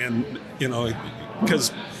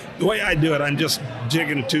 because the way I do it, I'm just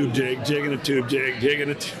jigging a tube jig, jigging a tube jig, jigging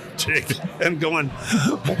a tube jig, and going,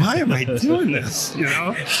 why am I doing this? You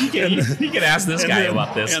can ask this guy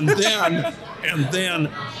about this. And then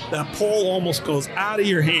that pole almost goes out of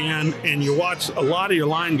your hand, and you watch a lot of your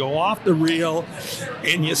line go off the reel,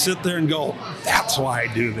 and you sit there and go, that's why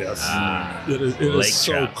I do this. It is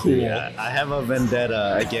so trout. cool. Yeah, I have a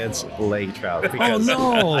vendetta against lake trout because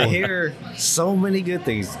no. I hear so many good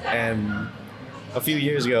things. And a few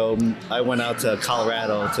years ago, I went out to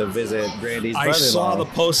Colorado to visit Randy's brother-in-law. I saw the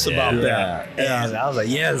posts about that. And I was like,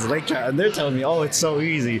 yes, lake trout. And they're telling me, oh, it's so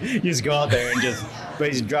easy. You just go out there and just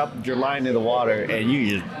basically drop your line in the water and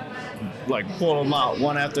you just like pull them out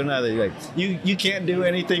one after another. You're like, you can't do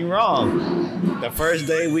anything wrong. The first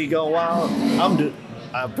day we go out,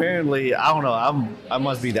 apparently, I don't know, I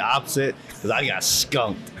must be the opposite because I got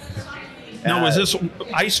skunked. Now, was this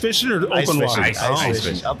ice fishing or Ice open water? fishing, ice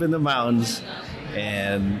fishing up in the mountains.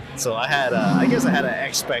 And so I had an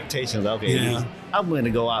expectation of, okay, Yeah. I'm going to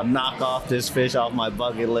go out and knock off this fish off my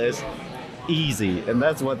bucket list. Easy. And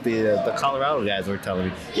that's what the Colorado guys were telling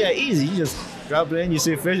me. Yeah, easy. You just drop it in, you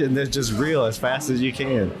see a fish, and then just reel as fast as you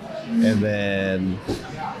can. And then...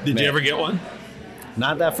 Did you ever get one?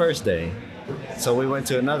 Not that first day. So we went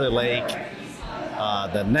to another lake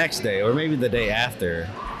the next day, or maybe the day after.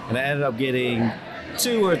 And I ended up getting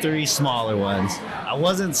 2 or 3 smaller ones. I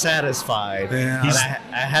wasn't satisfied. Yeah. And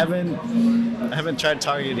I haven't tried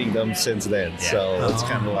targeting them since then. So it's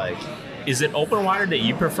kind of like... Is it open water that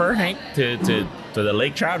you prefer, Hank, to the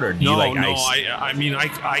lake trout, or do you like ice? I mean,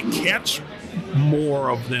 I catch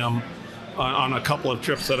more of them on a couple of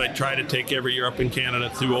trips that I try to take every year up in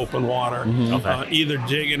Canada through open water. Okay. Either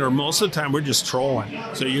jigging, or most of the time we're just trolling.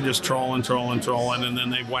 So you're just trolling, and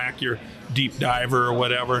then they whack your deep diver or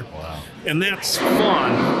whatever. Wow. And that's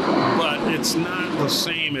fun, but it's not the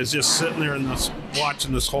same as just sitting there and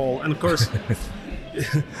watching this hole. And of course,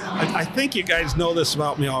 I think you guys know this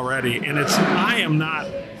about me already, and I am not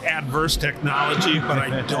adverse technology, but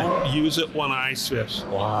I don't use it when I ice fish.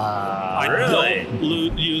 Wow. I Really?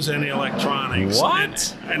 don't use any electronics.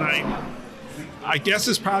 What? And I guess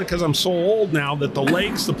it's probably because I'm so old now that the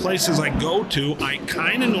lakes, the places I go to, I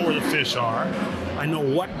kind of know where the fish are. I know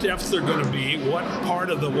what depth they're going to be, what part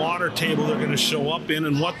of the water table they're going to show up in,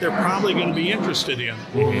 and what they're probably going to be interested in.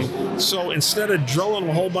 Mm-hmm. So instead of drilling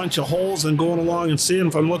a whole bunch of holes and going along and seeing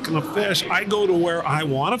if I'm looking to fish, I go to where I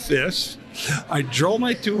want to fish. I drill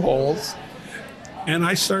my 2 holes, and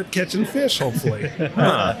I start catching fish, hopefully.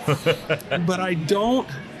 But I don't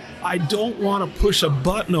want to push a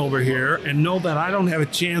button over here and know that I don't have a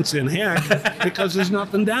chance in heck because there's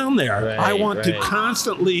nothing down there. Right, I want to right.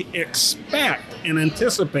 constantly expect and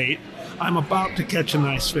anticipate I'm about to catch a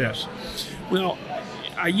nice fish. Well,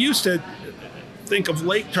 I used to think of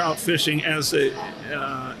lake trout fishing as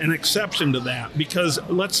an exception to that, because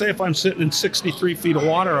let's say if I'm sitting in 63 feet of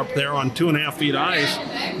water up there on 2.5 feet of ice,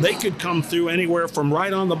 they could come through anywhere from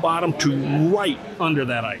right on the bottom to right under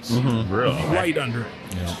that ice. Really? Right under it.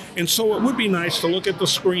 Yeah. And so it would be nice to look at the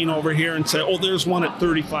screen over here and say, oh, there's one at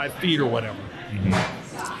 35 feet or whatever.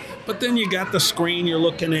 But then you got the screen you're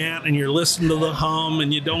looking at, and you're listening to the hum,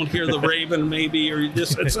 and you don't hear the raven maybe, or you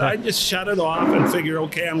just, I just shut it off and figure,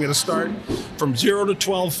 okay, I'm going to start from 0 to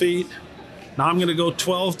 12 feet. Now I'm going to go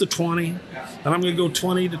 12 to 20. Then I'm going to go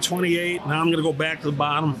 20 to 28. Now I'm going to go back to the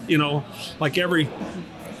bottom. Like every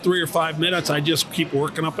 3 or 5 minutes, I just keep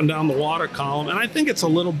working up and down the water column. And I think it's a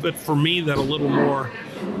little bit, for me, that a little more,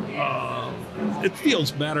 it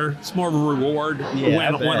feels better. It's more of a reward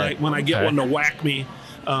when I get one to whack me.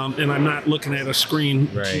 And I'm not looking at a screen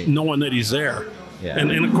knowing that he's there. Yeah.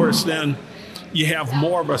 And of course, then you have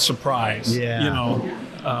more of a surprise. Yeah.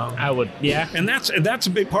 I would, yeah. And that's a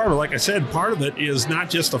big part of it. Like I said, part of it is not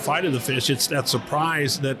just the fight of the fish; it's that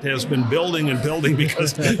surprise that has been building and building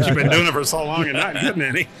because you've been doing it for so long and not getting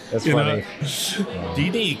any. That's you funny. know? Do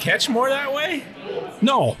you think you catch more that way?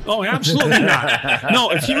 No, oh, absolutely not. No,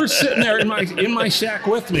 if you were sitting there in my shack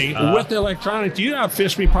with me with the electronics, you'd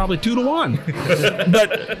outfish me probably 2 to 1.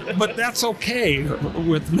 But that's okay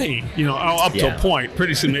with me. You know, up to a point.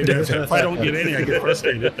 Pretty soon, maybe if I don't get any, I get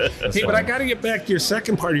frustrated. Hey, but I got to get back to your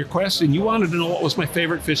second part of your question. You wanted to know what was my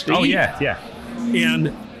favorite fish to eat. Oh yeah.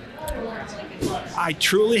 And I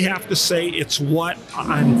truly have to say it's what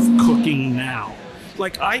I'm cooking now.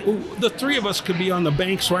 Like the three of us could be on the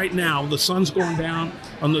banks right now. The sun's going down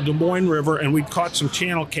on the Des Moines River, and we'd caught some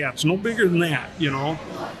channel cats, no bigger than that, you know.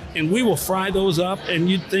 And we will fry those up, and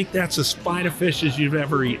you'd think that's as fine a fish as you've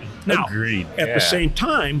ever eaten. Now, Agreed. At the same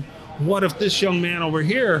time, what if this young man over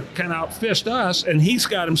here kind of outfished us, and he's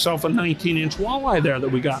got himself a 19-inch walleye there that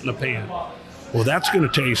we got in the pan? Well, that's going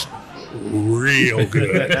to taste real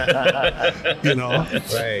good, you know.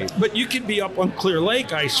 Right. But you could be up on Clear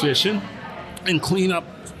Lake ice fishing and clean up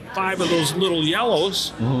 5 of those little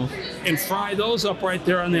yellows and fry those up right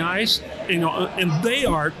there on the ice, you know, and they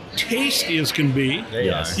are tasty as can be.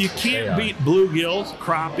 Yes. You can't beat bluegills,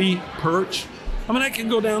 crappie, perch. I mean, I can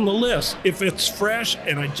go down the list. If it's fresh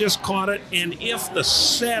and I just caught it, and if the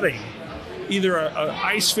setting, either a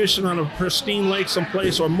ice fishing on a pristine lake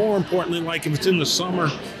someplace, or more importantly, like if it's in the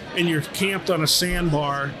summer and you're camped on a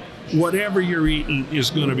sandbar, whatever you're eating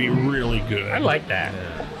is going to be really good. I like that.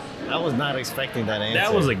 I was not expecting that answer.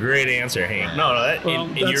 That was a great answer, Hank. No,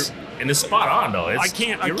 and it's spot on though. I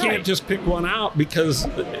can't just pick one out because,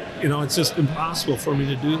 you know, it's just impossible for me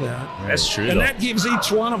to do that. That's true. And though. that gives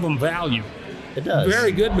each one of them value. It does.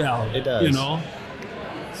 Very good value. It does. You know.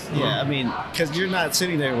 Yeah, I mean, because you're not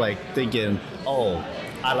sitting there like thinking, oh,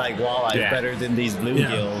 I like walleye better than these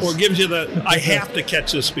bluegills. Or gives you the, I have to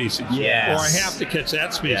catch this species. Yes. Or I have to catch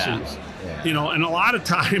that species. Yeah. You know, and a lot of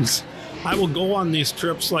times I will go on these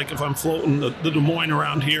trips, like if I'm floating the Des Moines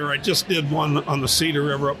around here. I just did one on the Cedar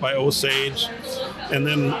River up by Osage. And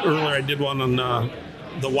then earlier I did one on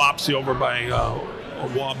the Wapsie over by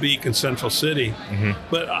Wabeek in Central City. Mm-hmm.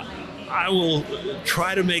 But I will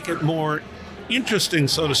try to make it more interesting,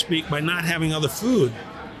 so to speak, by not having other food.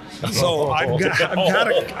 So I've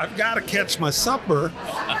got to catch my supper,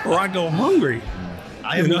 or I go hungry.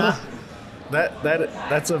 I am not.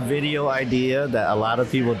 That's a video idea that a lot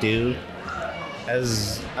of people do.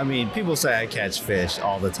 People say I catch fish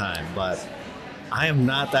all the time, but I am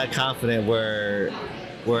not that confident where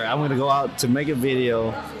I'm going to go out to make a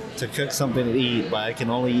video to cook something to eat, but I can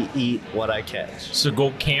only eat what I catch. So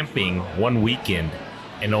go camping one weekend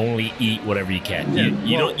and only eat whatever you catch. Yeah,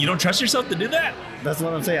 You don't trust yourself to do that? That's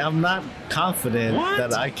what I'm saying. I'm not confident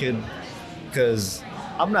that I could, because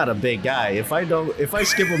I'm not a big guy. If I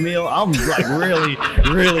skip a meal, I'm like really,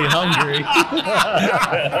 really hungry.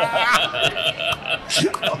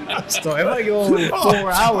 So if I go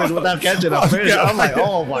 4 hours without catching a fish, I'm like,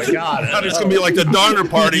 oh my God. It's going to be like the Darner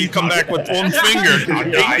party. You come back with one finger.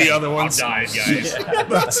 You ate the other ones. I'm dying, guys.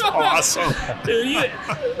 That's awesome. Dude,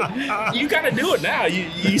 you got to do it now.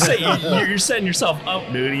 You say you're setting yourself up,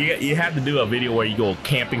 dude. You have to do a video where you go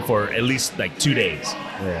camping for at least like 2 days.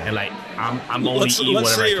 Yeah. And like, I'm only eating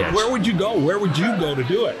whatever I catch. Where would you go? Where would you go to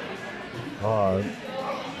do it?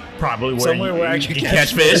 Probably somewhere where I can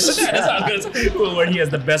catch fish. Where he has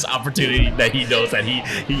the best opportunity, that he knows that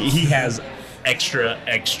he has extra.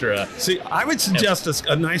 See, I would suggest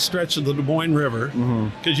a nice stretch of the Des Moines River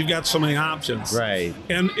because you've got so many options. Right.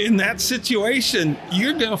 And in that situation,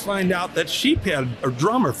 you're going to find out that sheephead or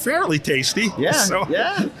drum are fairly tasty. Yeah.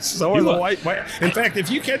 So are the white. In fact,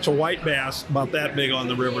 if you catch a white bass about that big on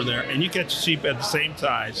the river there, and you catch a sheephead the same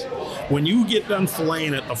size, when you get done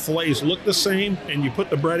filleting it, the fillets look the same, and you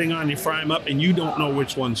put the breading on, you fry them up, and you don't know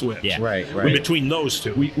which one's which. Yeah. Right. Between those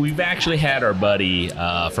two. We've actually had our buddy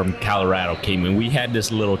from Colorado came in. We had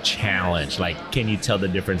this little challenge, like, can you tell the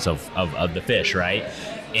difference of the fish, right?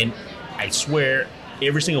 And I swear,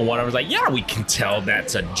 every single one of us was like, yeah, we can tell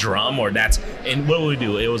that's a drum or that's. And what did we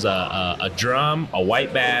do? It was a drum, a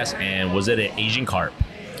white bass, and was it an Asian carp?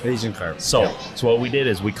 Asian carp. So what we did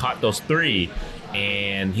is we caught those 3.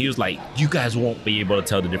 And he was like, you guys won't be able to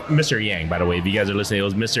tell the difference. Mr. Yang, by the way, if you guys are listening, it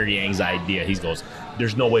was Mr. Yang's idea. He goes,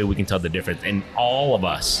 there's no way we can tell the difference. And all of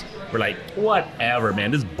us were like, whatever,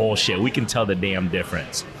 man, this is bullshit. We can tell the damn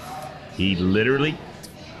difference. He literally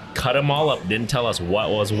cut them all up, didn't tell us what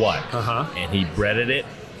was what. And he breaded it,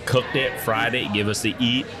 cooked it, fried it, gave us to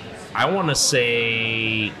eat. I want to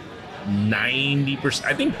say 90%.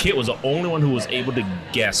 I think Kit was the only one who was able to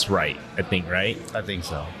guess right, I think, right? I think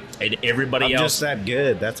so. And everybody I'm else. just that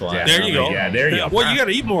good. That's why. Yeah. There you go. Yeah, there you go. Well, you got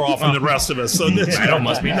to eat more often than the rest of us. So this That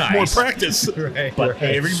must be nice. More practice. Right, But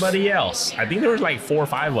right. everybody else, I think there was like 4 or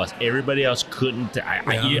 5 of us. Everybody else couldn't.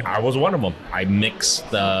 Yeah. I was one of them. I mixed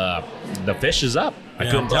the fishes up. I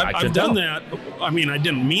Yeah, couldn't. I I've couldn't done tell. that. I mean, I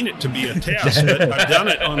didn't mean it to be a test, but I've done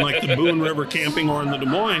it on like the Boone River camping or in the Des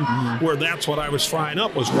Moines, where that's what I was frying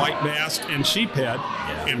up was white bass and sheephead,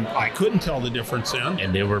 and I couldn't tell the difference then.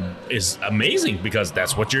 And they were is amazing because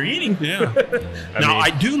that's what you're eating. Yeah.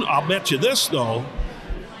 I'll bet you this though.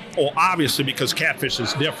 Well, obviously because catfish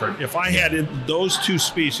is different. If I had those 2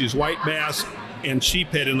 species, white bass and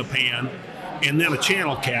sheephead in the pan, and then a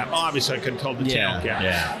channel cat, obviously I could tell the channel cat.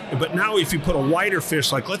 Yeah. But now if you put a whiter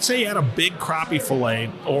fish, like let's say you had a big crappie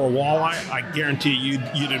fillet or a walleye, I guarantee you'd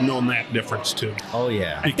have known that difference too. Oh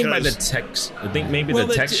yeah. I think by the Because- I think maybe the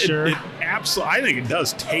texture. It absolutely. I think it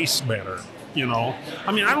does taste better. You know,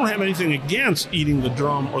 I mean, I don't have anything against eating the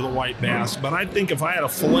drum or the white bass, but I think if I had a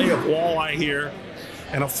fillet of walleye here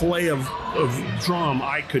and a fillet of drum,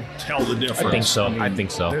 I could tell the difference. I think so. I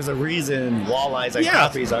think so. There's a reason walleyes and Yeah.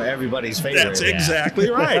 crappies are everybody's favorite. That's exactly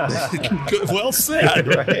right. Good, well said.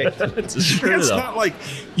 Right. It's true It's though. not like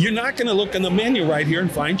you're not going to look in the menu right here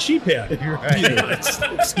and find sheephead. Right. You know,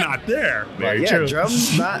 it's not there. Very Yeah, true.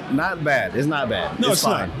 drum's not bad. It's not bad. No, it's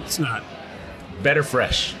fine. not. It's not. Better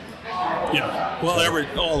fresh. Yeah. Well,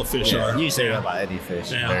 all the fish Yeah, are. you say that about any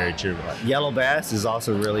fish. Yeah. Very true. Yellow bass is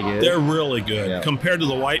also really good. They're really good Yeah. compared to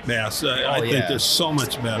the white bass. I think yeah. they're so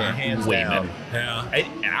much better. Yeah, hands Way down. Yeah.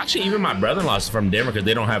 Actually, even my brother-in-law is from Denver because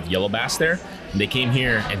they don't have yellow bass there. They came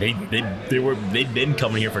here and they've been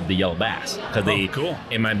coming here for the yellow bass because they. cool.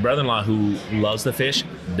 And my brother-in-law, who loves the fish,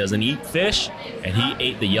 doesn't eat fish, and he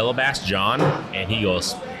ate the yellow bass, John, and he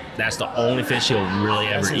goes, "That's the only fish he'll really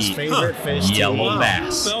That's ever his eat." favorite fish. too. Yellow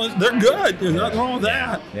bass. Well, they're good. There's nothing wrong with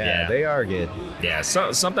that. Yeah, Yeah. they are good. Yeah,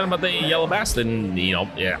 something about the yellow bass. Then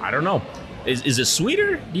I don't know. Is it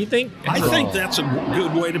sweeter? Do you think? I think that's a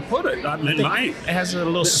good way to put it. I mean, It has a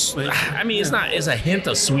little. I mean, it's not. It's a hint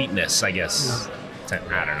of sweetness, I guess.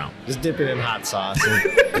 I don't know. Just dip it in hot sauce.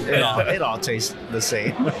 And it all tastes the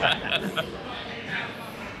same.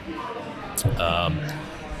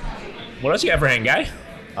 What else you got for hand, guy?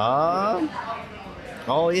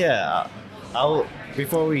 Oh yeah.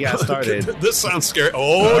 Before we got started, This sounds scary.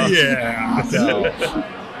 Oh yeah.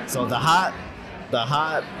 so the hot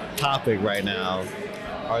topic right now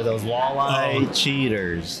are those walleye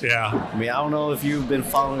cheaters. Yeah. I mean, I don't know if you've been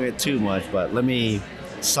following it too much, but let me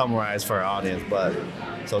summarize for our audience. But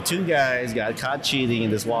so 2 guys got caught cheating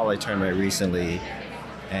in this walleye tournament recently,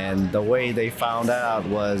 and the way they found out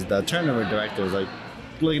was the tournament director was like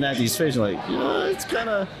looking at these fish like, it's kind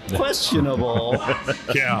of questionable.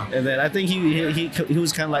 Yeah. And then I think he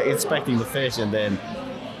was kind of like inspecting the fish, and then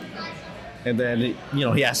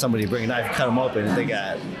he asked somebody to bring a knife, cut them open, and they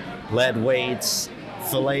got lead weights,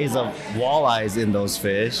 fillets of walleyes in those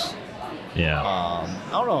fish. Yeah. I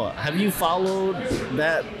don't know. Have you followed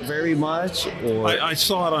that very much? Or I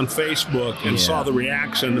saw it on Facebook and Yeah. saw the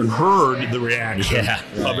reaction and heard the reaction Yeah.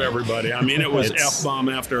 of everybody. I mean, it was F-bomb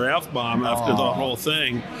after F-bomb after the whole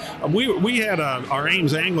thing. We had our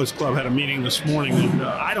Ames Anglers Club had a meeting this morning. And,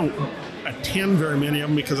 I don't attend very many of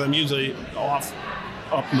them because I'm usually off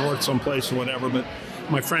up north someplace or whatever, but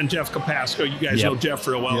my friend Jeff Capasco, you guys Yep. know Jeff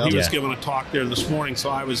real well. Yep. He was Yeah. giving a talk there this morning, so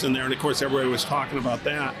I was in there, and of course everybody was talking about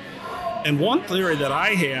that. And one theory that I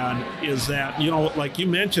had is that, like you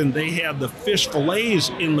mentioned, they had the fish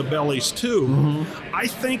fillets in the bellies too. Mm-hmm. I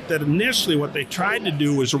think that initially what they tried to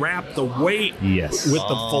do was wrap the weight Yes. with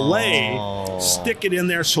the fillet, Oh. stick it in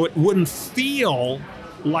there so it wouldn't feel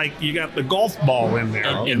like you got the golf ball in there.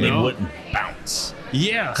 and you they know? wouldn't bounce.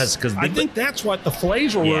 Yes. 'Cause I they- think that's what the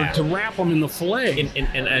fillets were, Yeah. to wrap them in the fillet.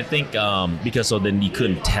 And I think because so then you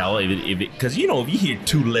couldn't tell if it because if you hear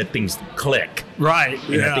 2 lead things click. Right.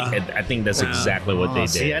 And Yeah. I think that's exactly what they did.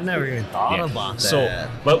 See, I never even thought Yeah. about that. So,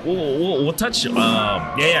 but we'll touch.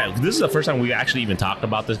 This is the first time we actually even talked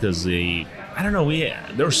about this because I don't know.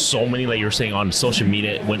 There were so many, like you were saying, on social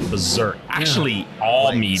media. It went berserk. Actually, all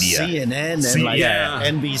like media. CNN and See, like yeah.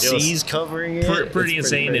 NBC's covering it. Pretty It's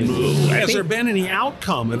insane. crazy. And I Has think there been any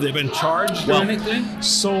outcome? Have they been charged or Well, anything?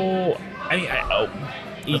 so.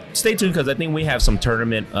 Stay tuned because I think we have some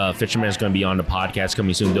tournament fishermen that's going to be on the podcast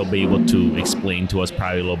coming soon. They'll be able to explain to us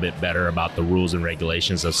probably a little bit better about the rules and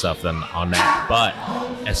regulations and stuff than on that. But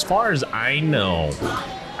as far as I know,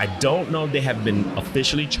 I don't know if they have been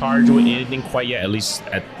officially charged with anything quite yet, at least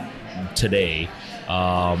today.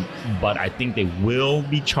 But I think they will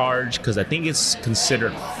be charged because I think it's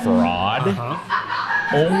considered fraud.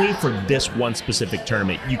 only for this one specific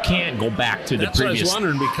tournament. You can't go back to That's the previous. what I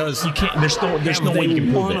was wondering, because You can't. There's no way you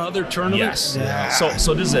can prove won it. other tournaments. Yes.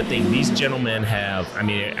 So this is the thing. These gentlemen have. I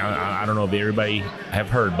mean, I don't know if everybody have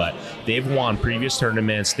heard, but they've won previous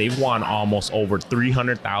tournaments. They've won almost over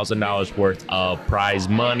 $300,000 worth of prize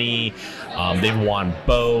money. They've won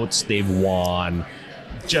boats. They've won.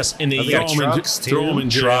 Just in the throw them in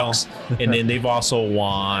jail. trucks, and then they've also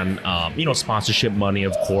won, sponsorship money,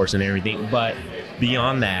 of course, and everything. But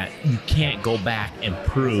beyond that, you can't go back and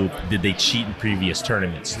prove did they cheat in previous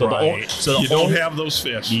tournaments. So Right. the You don't have those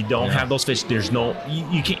fish. You don't have those fish. There's no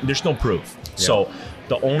you can't. There's no proof. Yeah. So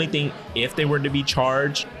the only thing, if they were to be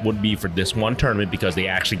charged, would be for this one tournament because they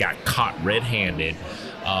actually got caught red-handed,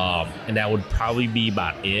 and that would probably be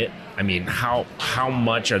about it. I mean, how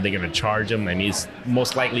much are they going to charge them? I mean, it's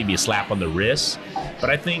most likely be a slap on the wrist. But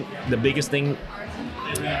I think the biggest thing,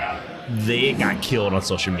 they got killed on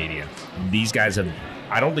social media. These guys have.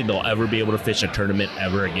 I don't think they'll ever be able to fish a tournament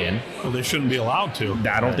ever again. Well, they shouldn't be allowed to.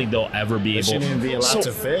 I don't think they'll ever be They able. shouldn't even be allowed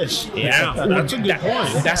to fish. Yeah, that's a good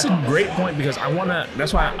point. That's a great point because I want to.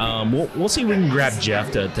 That's why we'll see if we can grab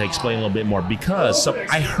Jeff to explain a little bit more because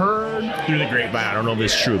I heard through the grapevine. I don't know if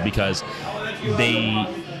it's true because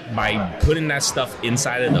by putting that stuff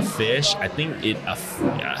inside of the fish, I think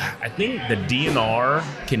I think the DNR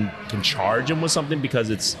can charge them with something because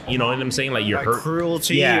it's what I'm saying, like you're Like hurt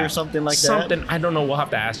cruelty or something like that? Something I don't know. We'll have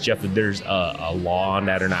to ask Jeff if there's a law on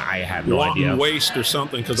that or not. I have no Wanton idea. waste or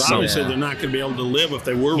something, because Something. obviously they're not going to be able to live if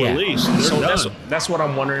they were Yeah. released. They're So done. that's what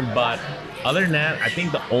I'm wondering. But other than that, I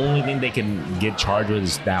think the only thing they can get charged with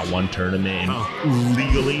is that one tournament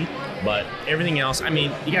legally. But everything else, I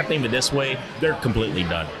mean, you got to think of it this way: they're completely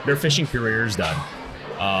done. Their fishing career is done.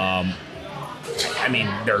 I mean,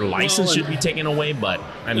 their license should be taken away, but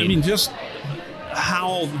I mean just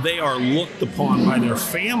how they are looked upon by their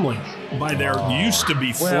family, by their used to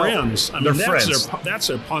be friends. I mean, they're friends. That's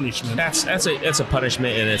their punishment. That's a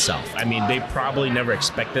punishment in itself. I mean, they probably never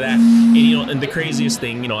expected that. And and the craziest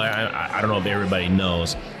thing, I don't know if everybody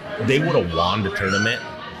knows, they would have won the tournament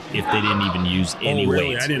if they didn't even use any really?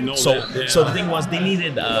 weights. I didn't know so, that. Yeah. So the thing was, they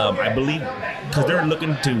needed, I believe, because they're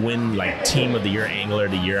looking to win like Team of the Year, Angler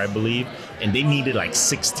of the Year, I believe, and they needed like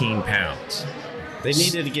 16 pounds. They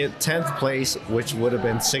needed to get 10th place, which would have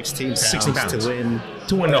been 16 pounds, 16 pounds.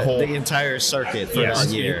 to win the whole the entire circuit for yes,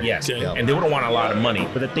 that year. Yes, Yep. and they would have won a lot of money.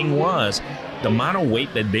 But the thing was, the amount of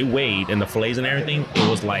weight that they weighed and the fillets and everything, it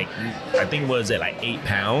was like, I think, was it like 8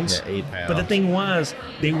 pounds? Yeah, 8 pounds. But the thing was,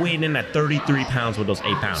 they weighed in at 33 pounds with those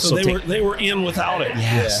 8 pounds. So they were in without it.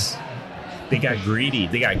 Yes. They got greedy.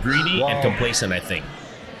 They got greedy and Wow. complacent, I think.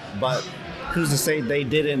 But who's to say they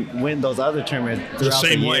didn't win those other tournaments throughout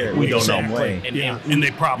same the way. year? We the don't same know. way. And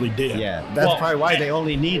they probably did. Yeah, that's Well, probably why they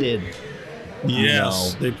only needed.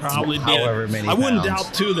 Yes, they probably did. however many I wouldn't pounds.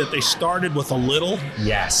 doubt too that they started with a little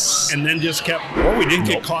Yes. and then just kept. Well, we didn't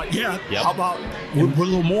get Nope. caught yet. Yep. How about we're a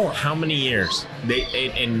little more? How many years?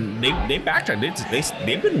 They backtracked.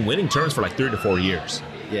 They've been winning tournaments for like 3 to 4 years.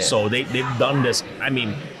 Yeah. So they've done this. I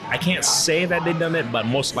mean, I can't say that they've done it, but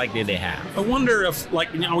most likely they have. I wonder if,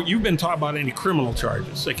 you've been talking about any criminal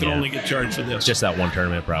charges. They can Yeah. only get charged for this. Just that one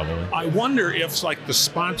tournament, probably. I wonder if, like, the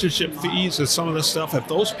sponsorship fees and some of this stuff, if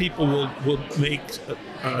those people will make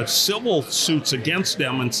civil suits against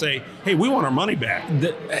them and say, hey, we want our money back.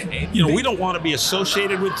 We don't want to be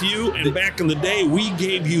associated with you. And back in the day, we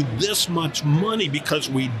gave you this much money because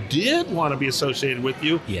we did want to be associated with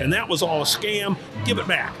you. Yeah. And that was all a scam. Give it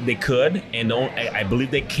back. They could, and I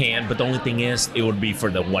believe they can, but the only thing is, it would be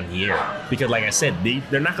for the 1 year. Because, like I said,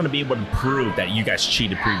 they're not going to be able to prove that you guys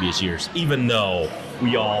cheated previous years, even though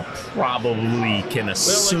we all probably can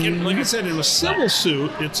assume. Well, like I said, in a civil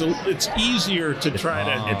suit, it's easier to try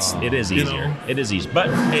to. It is easier. It is easier, but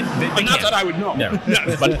they Not can't. that I would know. No,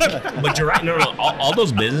 but you're right. No, all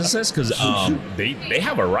those businesses, because they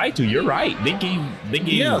have a right to. You're right. They gave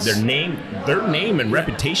Yes. their name and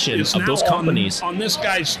reputation It's of now those companies. on this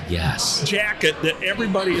guy's Yes. jacket that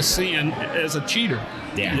everybody is seeing as a cheater.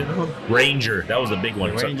 Yeah. You know? Ranger, that was the big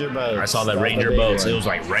one. Ranger boats. I saw that That was Ranger the big boats. one. It was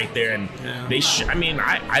like right there, and Yeah. I mean,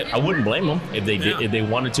 I wouldn't blame them if they did, Yeah. if they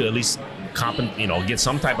wanted to at least get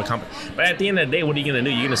some type of comp. But at the end of the day, what are you going to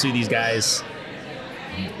do? You're going to sue these guys.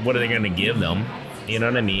 What are they going to give them? You know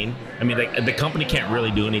what I mean? I mean, like, the company can't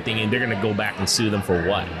really do anything, and they're going to go back and sue them for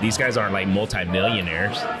what? These guys aren't like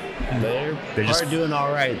multi-millionaires. They're just- just doing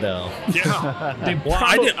all right though. Yeah. Well,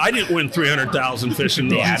 I didn't win 300,000 fishing.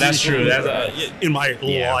 Yeah, that's true. That's in my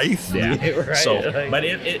yeah. life. Yeah. Yeah, right. So, Like, but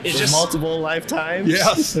it's With just multiple lifetimes.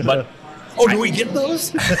 Yes. But Oh, do we get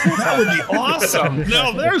those? That would be awesome.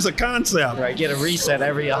 No, there's a concept. Right, get a reset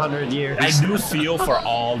every 100 years. I do feel for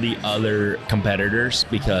all the other competitors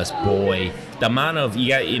because, boy, the amount of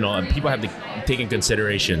people have to take in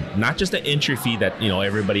consideration not just the entry fee that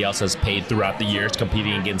everybody else has paid throughout the years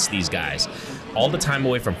competing against these guys, all the time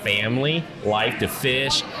away from family life to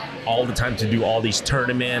fish, all the time to do all these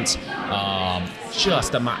tournaments,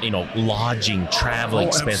 just amount, lodging, travel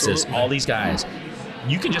expenses, absolutely. all these guys.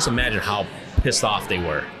 You can just imagine how pissed off they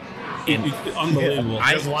were. Unbelievable.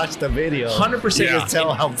 I just watched the video. 100%. You can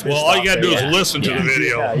tell how pissed Well, all you off got to do they is are. listen to the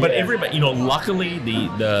video. Yeah, But yeah. everybody, luckily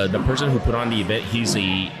the person who put on the event, he's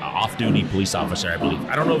a off-duty police officer, I believe.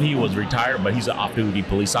 I don't know if he was retired, but he's an off-duty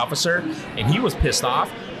police officer, and he was pissed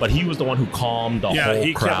off. But he was the one who calmed the whole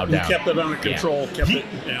he crowd kept, down. He kept it under control.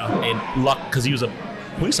 And luck, because he was a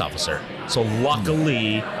police officer. So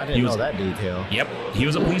luckily, I he didn't was, know that detail. Yep, he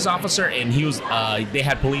was a police officer, and he was. They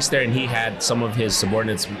had police there, and he had some of his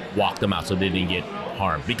subordinates walk them out so they didn't get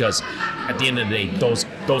harmed. Because at the end of the day, those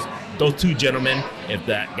two gentlemen, if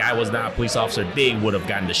that guy was not a police officer, they would have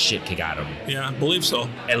gotten the shit kicked out of him. Yeah, I believe so.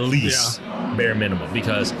 At least, bare minimum,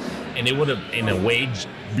 because, and it would have in a way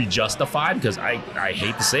be justified. Because I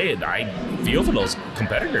hate to say it, I feel for those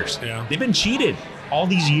competitors. Yeah. They've been cheated all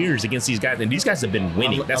these years against these guys, and these guys have been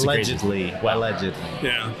winning. That's the craziest. Allegedly. Well, Allegedly.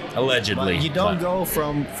 Yeah. allegedly. But you don't but- go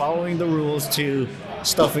from following the rules to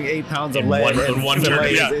stuffing 8 pounds of In lead in one turn.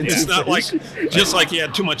 fillets Yeah, into it's not like fish. just like you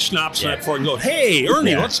had too much schnapps Yeah. night before and go, hey,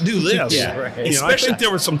 Ernie, Yeah. let's do this. Yeah, right. I think there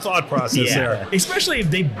was some thought process there. Especially if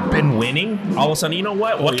they've been winning, all of a sudden, you know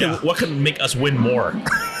what? What can make us win more?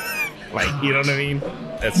 Like, you know what I mean?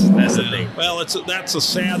 That's the thing. Well, that's a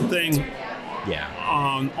sad thing Yeah.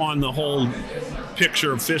 on the whole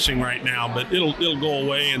picture of fishing right now, but it'll go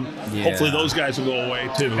away, and hopefully those guys will go away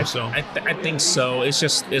too. So I think so. It's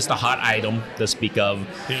the hot item to speak of.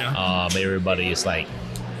 Yeah. Everybody is like,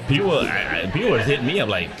 people are hitting me up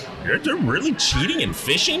like, they're really cheating and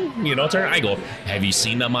fishing. I go, have you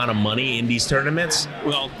seen the amount of money in these tournaments?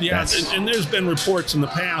 well, yeah, and there's been reports in the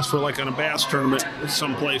past where, like on a bass tournament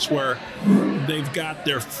someplace, where they've got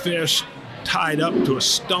their fish tied up to a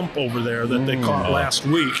stump over there that they caught last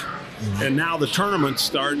week. And now the tournament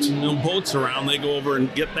starts and no boats around. They go over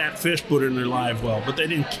and get that fish, put it in their live well, but they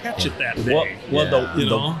didn't catch it that day. Well,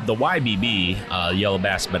 Yeah. the YBB, Yellow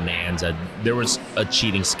Bass Bonanza, there was a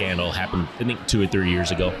cheating scandal happened, I think 2 or 3 years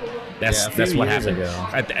ago. Yeah, a few That's what years happened.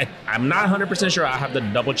 ago. I'm not 100% sure. I have to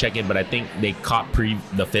double check it, but I think they caught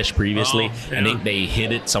the fish previously, Oh, and yeah. they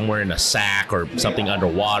hid it somewhere in a sack or something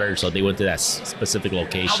underwater. So they went to that specific How'd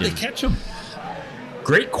location. they catch them?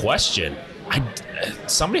 Great question.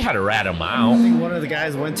 Somebody had to rat them I out. think one of the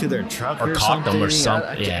guys went to their truck Or or caught them or something.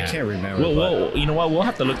 something. I can't remember. Well, you know what? We'll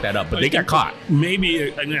have to look that up. But they got caught.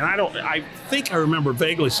 Maybe, I mean, I think I remember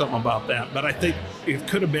vaguely something about that, but I think it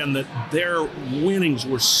could have been that their winnings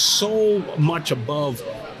were so much above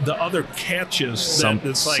the other catches that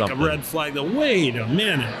it's like something. a red flag. That, wait a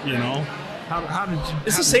minute, how did you?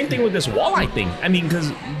 It's the same thing with this walleye thing. I mean,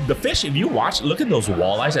 because the fish, if you look at those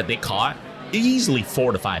walleyes that they caught, easily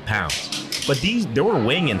 4 to 5 pounds. But they were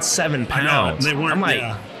weighing in 7 I know, pounds. they weren't. I'm like,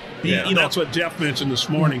 Yeah, that's what Jeff mentioned this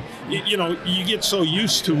morning. You get so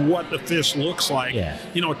used to what the fish looks like. Yeah.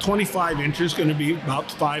 25 inches is going to be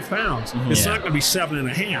about 5 pounds. It's Yeah. not going to be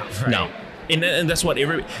 7.5. no. And that's what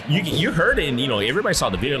you heard it, and everybody saw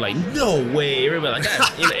the video like, no way. Everybody like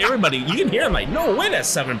that. Everybody, you can hear them like, no way, that's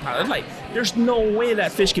 7 pounds. It's like, there's no way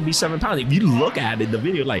that fish can be 7 pounds. If you look at it, the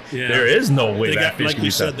video, like, Yeah. there is no way They that got, fish like can you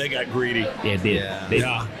be said, 7. they got greedy. Yeah, they did. Yeah.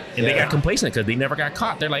 Yeah. And they Yeah. got complacent because they never got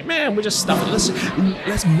caught. They're like, man, we just stuff it.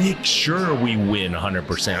 Let's make sure we win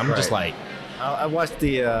 100%. I'm just Right. like, I watched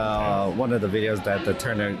the one of the videos that the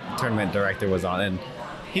tournament director was on, and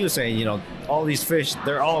he was saying, all these fish,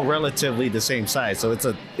 they're all relatively the same size, so it's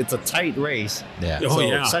a tight race. yeah. Oh, So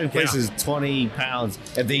yeah. second place Yeah. is 20 pounds,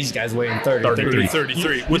 and these guys weighing 30.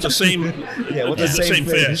 33 with the same Yeah, with the same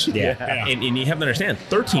fish. fish. Yeah. Yeah. And you have to understand,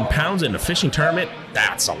 13 pounds in a fishing tournament,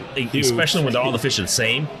 that's especially when all the fish are the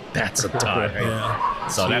same, that's a ton. Yeah.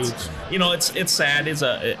 So It's that's, it's sad.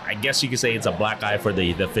 I guess you could say it's a black eye for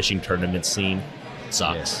the fishing tournament scene.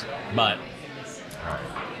 Sucks. Yes. But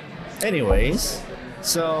Anyways,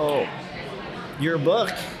 so your book.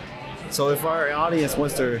 So if our audience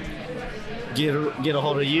wants to get a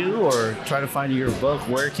hold of you or try to find your book,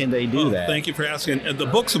 where can they do that? Thank you for asking. The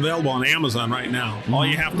book's available on Amazon right now. All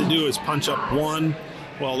you have to do is punch up 1,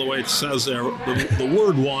 well, the way it says there, the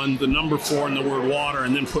word 1, the number 4, and the word water,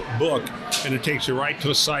 and then put book, and it takes you right to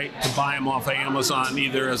a site to buy them off of Amazon,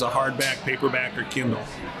 either as a hardback, paperback, or Kindle.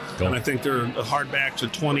 Cool. And I think the hardbacks are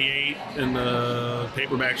 28 and the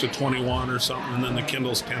paperbacks are 21 or something, and then the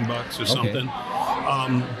Kindle's $10 or something.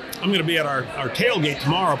 I'm going to be at our tailgate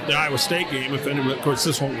tomorrow at the Iowa State game. If anybody, of course,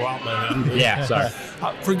 this won't go out by then. Yeah, sorry.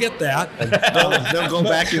 Forget that. They'll go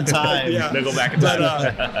back in time. Yeah. They'll go back in time.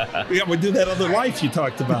 But, we do that other life you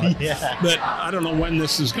talked about. Yeah. But I don't know when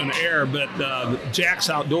this is going to air, but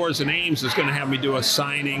Jack's Outdoors in Ames is going to have me do a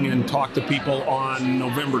signing and talk to people on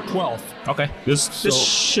November 12th. Okay. This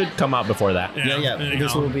should come out before that. Yeah. anyhow.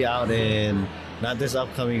 This will be out in not this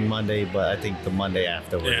upcoming Monday, but I think the Monday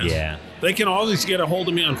afterwards. Yeah. They can always get a hold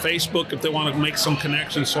of me on Facebook if they want to make some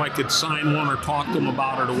connections so I could sign one or talk to them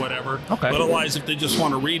about it or whatever. Okay. But otherwise, if they just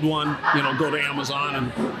want to read one, go to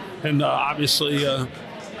Amazon and obviously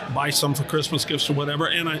buy some for Christmas gifts or whatever.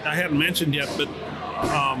 And I hadn't mentioned yet, but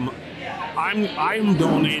I'm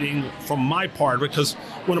donating from my part, because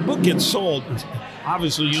when a book gets sold,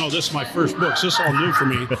 obviously, this is my first book, so this is all new for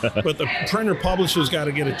me. But the printer publisher's got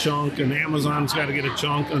to get a chunk, and Amazon's got to get a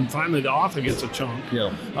chunk, and finally the author gets a chunk.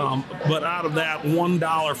 Yeah. But out of that,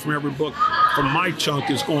 $1 from every book from my chunk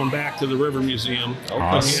is going back to the River Museum.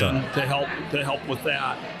 Awesome. Again, to help with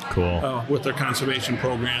that. Cool. With their conservation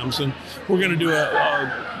programs. And we're going to do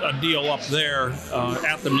a deal up there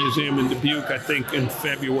at the museum in Dubuque, I think, in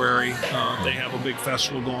February. They have a big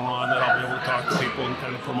festival going on that I'll be able to talk to people and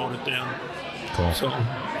kind of promote it then. Cool. So,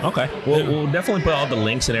 okay. We'll definitely put all the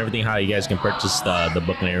links and everything, how you guys can purchase the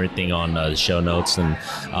book and everything on the show notes. And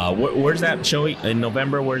where's that show in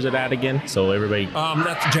November? Where's it at again? So everybody.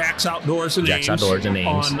 That's Jack's Outdoors in Ames. Jack's Outdoors in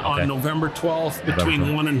Ames. On November 12th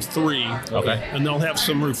between 1 and 3. Okay. And they'll have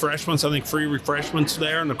some refreshments, I think free refreshments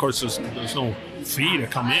there. And of course, there's no fee to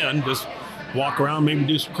come in. Just walk around, maybe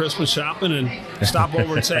do some Christmas shopping, and stop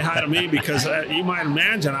over and say hi to me, because you might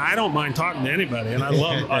imagine I don't mind talking to anybody, and I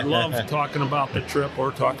love talking about the trip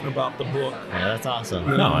or talking about the book. Yeah, that's awesome.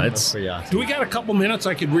 No, That's pretty awesome. Do we got a couple minutes?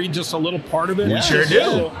 I could read just a little part of it. Yeah, We sure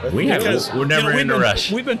do. We're never in a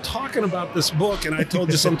rush. We've been talking about this book, and I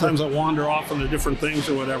told you sometimes I wander off into different things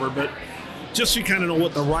or whatever, but just so you kind of know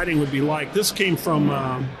what the writing would be like. This came from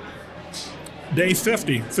day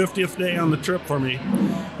 50th day on the trip for me.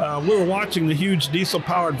 We were watching the huge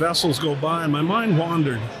diesel-powered vessels go by, and my mind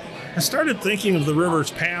wandered. I started thinking of the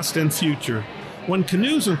river's past and future. When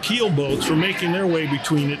canoes and keelboats were making their way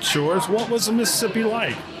between its shores, what was the Mississippi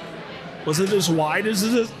like? Was it as wide as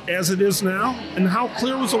it is now? And how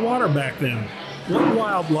clear was the water back then? What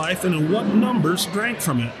wildlife and in what numbers drank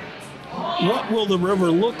from it? What will the river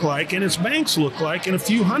look like and its banks look like in a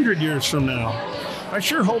few hundred years from now? I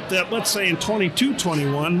sure hope that, let's say in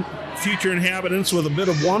 2221, future inhabitants with a bit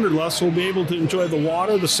of wanderlust will be able to enjoy the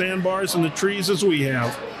water, the sandbars, and the trees as we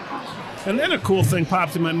have. And then a cool thing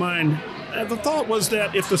popped in my mind. The thought was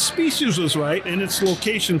that if the species was right and its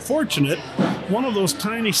location fortunate, one of those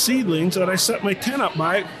tiny seedlings that I set my tent up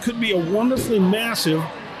by could be a wonderfully massive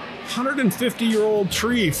 150-year-old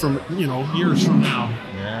tree from, years from now.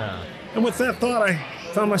 Yeah. And with that thought, I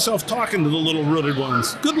found myself talking to the little rooted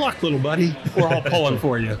ones. Good luck, little buddy. We're all pulling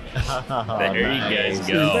for you. There you guys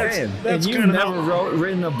go. That's and you've kinda never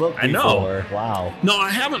written a book before. I know. Wow. No, I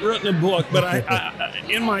haven't written a book, but I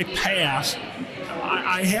in my past,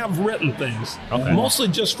 I have written things. Okay. Mostly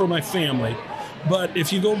just for my family. But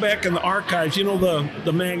if you go back in the archives,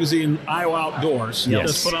 the magazine Iowa Outdoors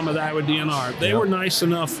that's put on by the Iowa DNR. They were nice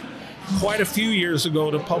enough quite a few years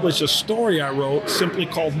ago to publish a story I wrote simply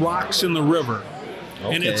called Rocks in the River.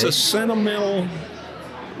 Okay. And it's a sentimental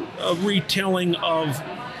retelling of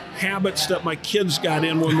habits that my kids got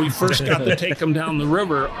in when we first got to take them down the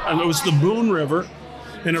river. And it was the Boone River.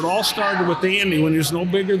 And it all started with Andy when he was no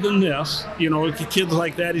bigger than this. Kids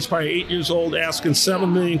like that, he's probably 8 years old, asking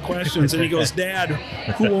 7 million questions. And he goes, Dad,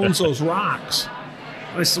 who owns those rocks?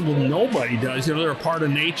 I said, well, nobody does. They're a part of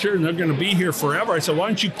nature, and they're going to be here forever. I said, why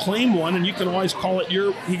don't you claim one, and you can always call it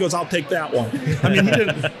your... He goes, I'll take that one. I mean, he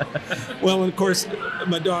didn't... Well, and of course,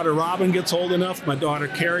 my daughter Robin gets old enough. My daughter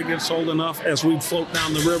Carrie gets old enough. As we float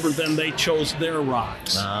down the river, then they chose their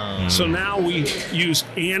rocks. So now we use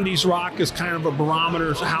Andy's rock as kind of a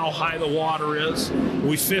barometer of how high the water is.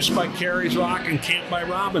 We fish by Carrie's rock and camp by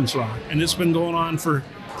Robin's rock. And it's been going on for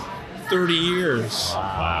 30 years.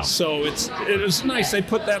 Wow. So it was nice. They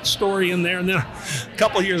put that story in there. And then a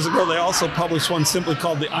couple of years ago, they also published one simply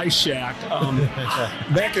called The Ice Shack.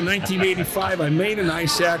 Back in 1985, I made an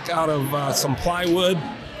ice shack out of some plywood,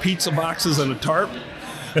 pizza boxes, and a tarp.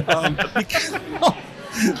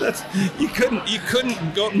 You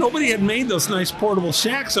couldn't go. Nobody had made those nice portable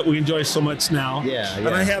shacks that we enjoy so much now. Yeah. And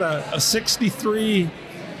I had an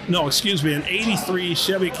 83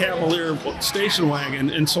 Chevy Cavalier station wagon.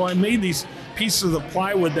 And so I made these pieces of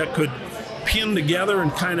plywood that could pinned together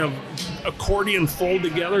and kind of accordion fold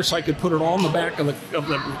together so I could put it all in the back of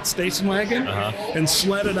the station wagon and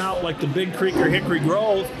sled it out like the Big Creek or Hickory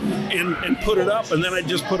Grove and put it up, and then I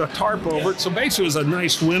just put a tarp over it. So basically it was a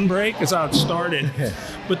nice windbreak is how it started.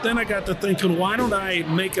 But then I got to thinking, why don't I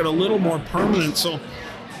make it a little more permanent? So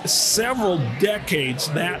several decades,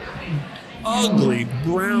 that ugly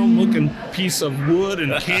brown looking piece of wood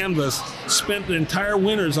and canvas spent the entire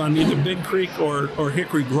winters on either Big Creek or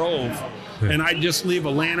Hickory Grove. And I'd just leave a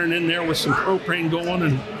lantern in there with some propane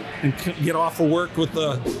going and get off of work with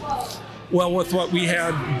with what we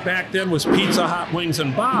had back then was Pizza, Hot Wings,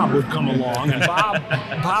 and Bob would come along. And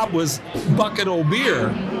Bob was Bucket O' Beer.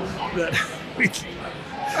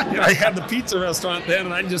 I had the pizza restaurant then,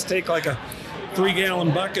 and I'd just take like a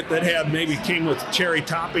 3-gallon bucket that had maybe King with cherry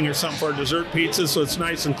topping or something for dessert pizza, so it's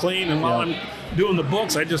nice and clean. And while I'm doing the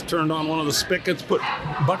books, I just turned on one of the spigots, put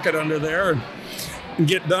bucket under there, and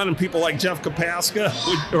get done, and people like Jeff Kapaska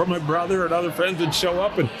or my brother and other friends would show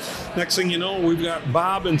up, and next thing you know, we've got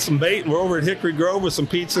Bob and some bait, and we're over at Hickory Grove with some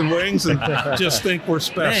pizza and wings, and just think we're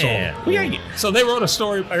special. So they wrote a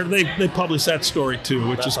story, or they published that story too,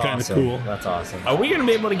 which is kind of cool. That's awesome. Are we going to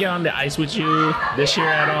be able to get on the ice with you this year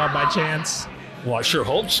at all by chance? Well, I sure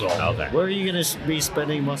hope so. Okay. Where are you going to be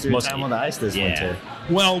spending most of your time on the ice this winter?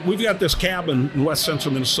 Well, we've got this cabin in west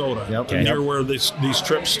central Minnesota, near where these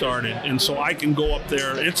trips started, and so I can go up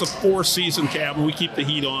there. It's a 4-season cabin. We keep the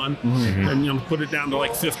heat on, and put it down to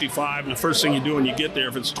like 55. And the first thing you do when you get there,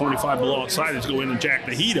 if it's 25 below outside, is go in and jack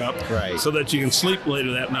the heat up, so that you can sleep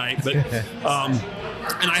later that night. But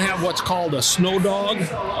and I have what's called a snow dog.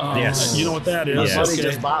 Yes, you know what that is. My buddy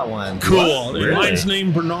just bought one. Cool. Really? Mine's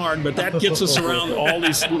named Bernard, but that gets us around all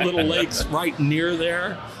these little lakes right near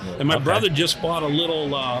there. And my brother just bought a little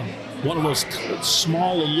one of those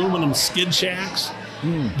pull aluminum skid shacks.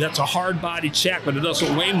 That's a hard bodied shack, but it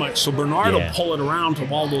doesn't weigh much. So Bernard will pull it around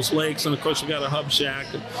from all those lakes. And of course, we got a hub shack.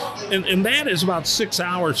 And that is about 6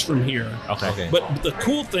 hours from here. Okay. But the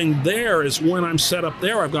cool thing there is when I'm set up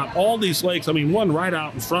there, I've got all these lakes. I mean, one right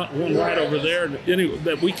out in front, one right over there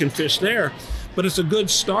that we can fish there. But it's a good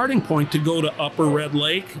starting point to go to Upper Red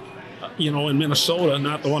Lake, in Minnesota,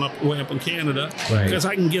 not the one way up in Canada, because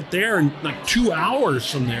I can get there in like 2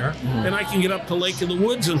 hours from there, and I can get up to Lake of the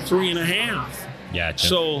Woods in 3.5. Gotcha.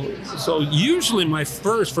 So usually my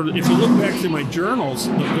first, if you look back through my journals,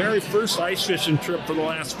 the very first ice fishing trip for the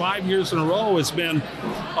last 5 years in a row has been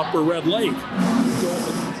Upper Red Lake.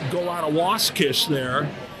 Go out of Waskish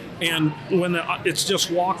there. And when it's just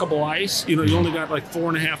walkable ice, you only got like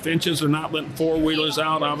 4.5 inches. They're not letting 4-wheelers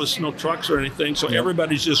out, obviously no trucks or anything. So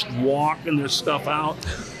everybody's just walking their stuff out.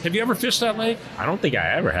 Have you ever fished that lake? I don't think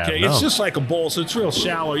I ever have. Okay, no. It's just like a bowl, so it's real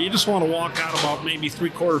shallow. You just want to walk out about maybe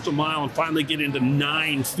 3/4 of a mile and finally get into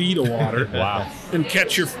 9 feet of water. Wow. And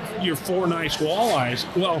catch your 4 nice walleyes.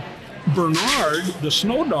 Well, Bernard, the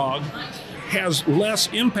snow dog, has less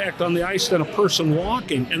impact on the ice than a person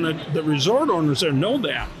walking, and the resort owners there know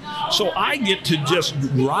that. So I get to just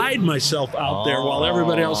ride myself out there while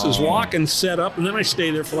everybody else is walking, set up, and then I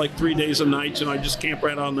stay there for like 3 days and nights, and I just camp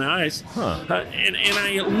right on the ice. And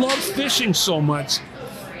I love fishing so much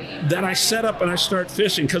that I set up and I start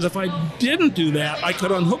fishing, because if I didn't do that, I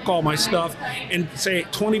could unhook all my stuff and say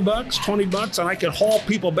 $20, and I could haul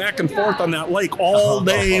people back and forth on that lake all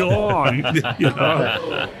day long. That's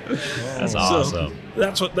awesome.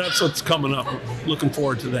 So that's what's coming up. Looking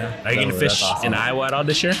forward to that. Are you going to fish in Iowa at all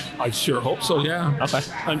this year? I sure hope so. Yeah. Okay.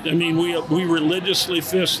 I mean, we religiously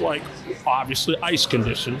fish, like, obviously ice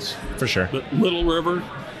conditions For sure. but Little River,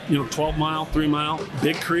 12-mile, 3-mile,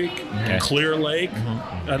 Big Creek, Clear Lake,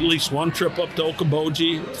 at least one trip up to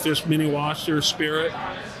Okoboji, fish Mini Washer, Spirit.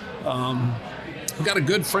 I've got a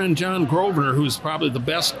good friend, John Grosvenor, who's probably the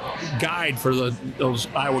best guide for those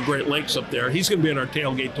Iowa Great Lakes up there. He's going to be at our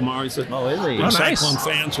tailgate tomorrow. He's a Nice. Cyclone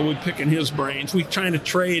fan, so we're picking his brains. We're trying to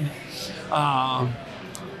trade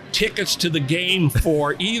tickets to the game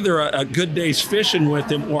for either a good day's fishing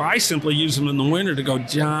with him, or I simply use him in the winter to go,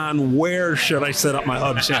 John, where should I set up my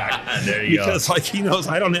hub shack? There you Because like he knows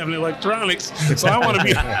I don't have any electronics, so I want to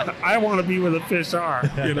be where the fish are.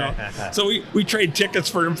 So we trade tickets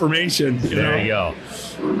for information. There you go.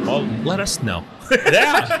 Well, let us know.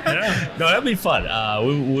 Yeah. No, that'd be fun.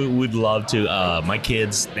 We'd love to. My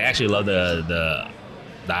kids, they actually love the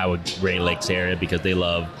Iowa Great Lakes area because they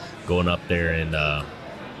love going up there and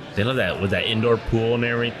they love that with that indoor pool and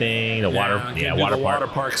everything. Water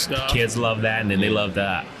park stuff. Kids love that, and then they love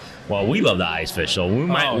that. Well, we love the ice fish, so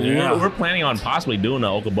we're planning on possibly doing an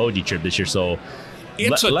Okoboji trip this year. So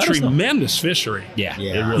it's a tremendous fishery. Yeah,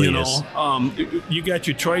 it really is. You got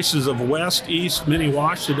your choices of West, East, Mini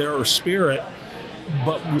Washtenaw there, or Spirit.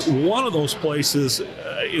 but one of those places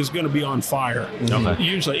is going to be on fire. Okay.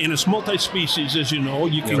 Usually, and it's multi-species, as you know.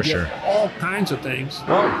 You can For get sure. all kinds of things.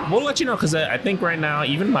 Well, we'll let you know because I think right now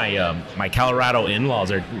even my Colorado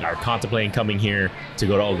in-laws are contemplating coming here to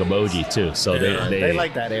go to Okoboji too. So They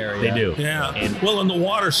like that area. They do. Yeah. And- Well, and the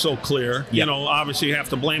water's so clear. Yeah. You know, obviously you have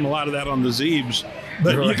to blame a lot of that on the Zebes.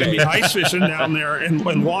 But you Right. can be ice fishing down there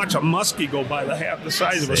and watch a muskie go by half the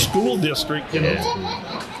size of a school district. You know.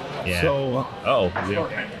 Yeah. So Oh.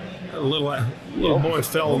 a little boy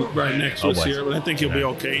fell right next to Oh, us boy. here, but I think he'll be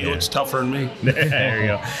okay. He Yeah. looks tougher than me. There you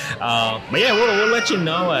go. But yeah, we'll let you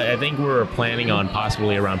know. I think we're planning on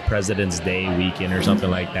possibly around President's Day weekend or something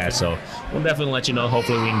like that. So we'll definitely let you know.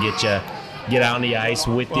 Hopefully we can get out on the ice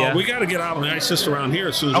with Well, you. we got to get out on the ice just around here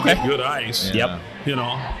as soon as Okay. we get good ice. Yeah. Yep. You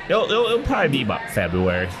know. It'll probably be about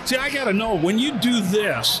February. See, I got to know when you do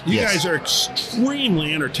this. You Yes. guys are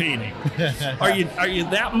extremely entertaining. Are you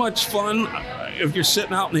that much fun if you're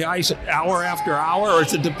sitting out in the ice hour after hour, or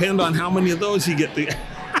does it depend on how many of those you get?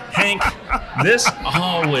 Hank, this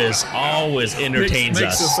always entertains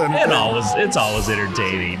Makes us. us entertaining. It's always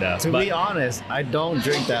entertaining us. To But be honest, I don't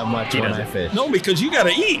drink that much He when doesn't. I fish. No, because you got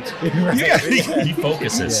to eat. You got to eat. he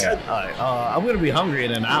focuses. Yeah. I'm gonna be hungry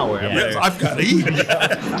in an hour. I Yeah. better- I've got to eat.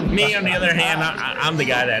 Me, on the other hand, I'm the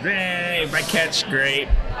guy that if I catch, great.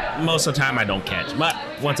 Most of the time, I don't catch, but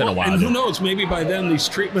once in a while. I And do. who knows? Maybe by then these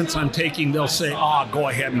treatments I'm taking, they'll say, "Oh, go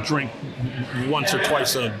ahead and drink once or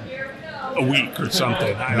twice a week or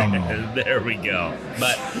something." I don't know. There we go.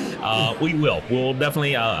 But we will. We'll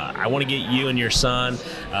definitely. I want to get you and your son,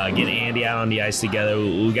 get Andy out on the ice together.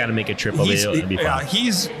 We got to make a trip over there. It'll be fun.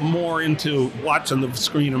 He's more into watching the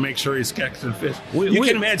screen and make sure he's catching fish. We- You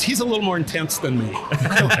can imagine he's a little more intense than me.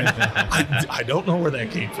 I don't know where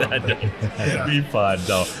that came from. It'll be fun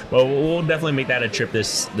though. But we'll definitely make that a trip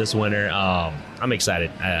this winter. I'm excited.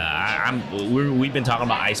 We've been talking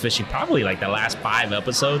about ice fishing probably like the last 5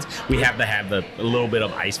 episodes. We have to have a little bit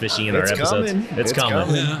of ice fishing in It's our episodes. coming. It's It's coming.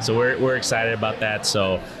 coming. Yeah. So we're excited about that.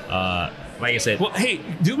 So like I said, Well, hey,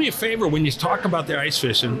 do me a favor when you talk about the ice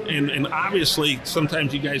fishing, and obviously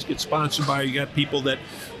sometimes you guys get sponsored by, you got people that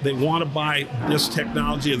they want to buy this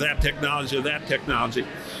technology or that technology or that technology.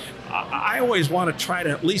 I always want to try to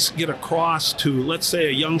at least get across to, let's say,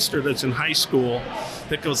 a youngster that's in high school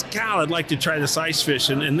that goes, "God, I'd like to try this ice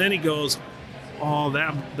fishing," and then he goes, "Oh,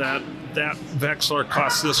 that Vexler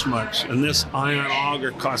costs this much, and this iron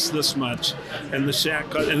auger costs this much, and the shack,"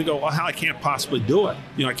 and they go, "Well, I can't possibly do it.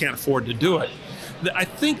 You know, I can't afford to do it." I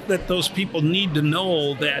think that those people need to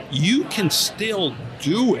know that you can still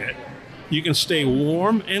do it. You can stay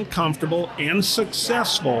warm and comfortable and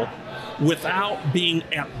successful without being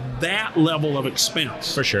at that level of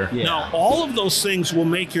expense. for sure. Yeah. Now, all of those things will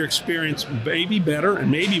make your experience maybe better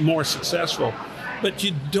and maybe more successful, but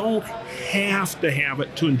you don't have to have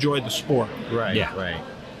it to enjoy the sport. Right. Yeah. Right.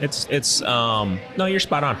 It's no, you're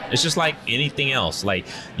spot on. It's just like anything else. Like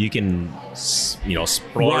you can,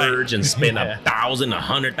 splurge and spend Yeah.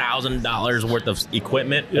 $100,000 worth of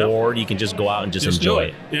equipment, Yep. or you can just go out and just Just do enjoy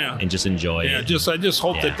it. it. Yeah. And just enjoy Yeah, it. I just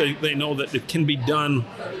hope Yeah. that they know that it can be done,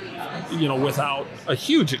 without a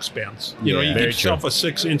huge expense. You Yeah. get Very yourself a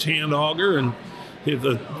 6-inch hand auger, and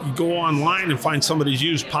you go online and find somebody's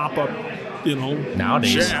used pop-up,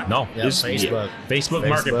 Nowadays, shack. no, Yeah, this- Facebook. Facebook Facebook.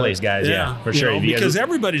 Marketplace, guys. Yeah, for sure. If you guys- because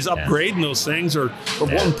everybody's upgrading those things, or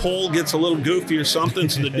Yeah. one pole gets a little goofy or something,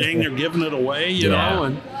 so the dang they're giving it away, Yeah.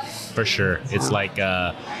 and for sure, it's like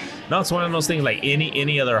no, it's one of those things like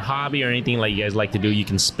any other hobby or anything like you guys like to do. You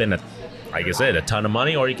can spend like I said, a ton of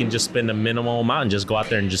money, or you can just spend a minimal amount and just go out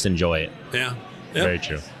there and just enjoy it. yeah. Very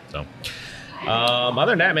true. So,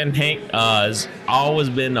 other than that, man, Hank, it's always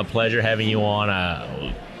been a pleasure having you on. I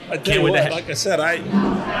tell Can't you wait to what, ha- like I said,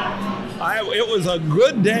 it was a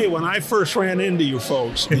good day when I first ran into you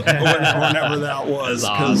folks, whenever that was.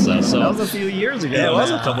 That's 'cause awesome. So, That was a few years ago. Yeah, it was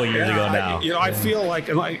now. a couple years ago now. I feel like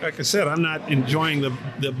I said, I'm not enjoying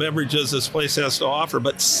the beverages this place has to offer,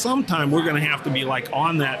 but sometime we're going to have to be like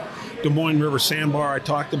on that Des Moines River sandbar I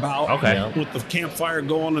talked about. Okay. Yeah. With the campfire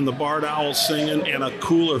going and the barred owls singing and a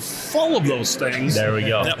cooler full of those things. There we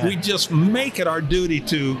go. That we just make it our duty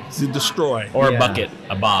to destroy. or a Yeah. bucket,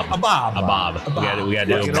 a bob. A bob. A bob. We got to do a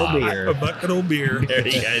Bucket of bob. beer. A bucket of beer. There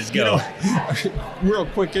you guys go. Real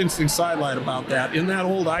quick, interesting sidelight about that. In that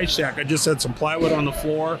old ice shack, I just had some plywood on the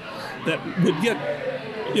floor that would get,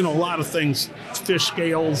 a lot of things, fish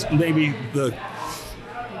scales, maybe the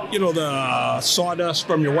sawdust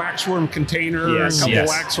from your waxworm container, Yes, a couple yes.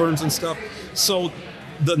 waxworms and stuff. So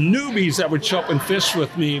the newbies that would show up and fish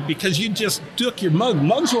with me, because you just took your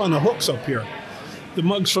mugs were on the hooks up here. the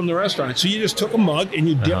mugs from the restaurant. So you just took a mug and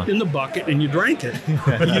you dipped in the bucket and you drank it.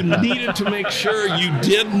 You needed to make sure you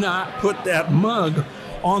did not put that mug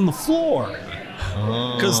on the floor,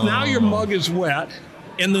 because now your mug is wet.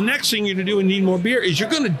 And the next thing you're going to do and need more beer is you're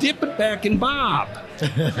going to dip it back in Bob.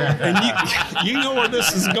 And you know where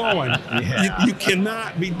this is going. Yeah. You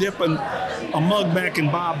cannot be dipping a mug back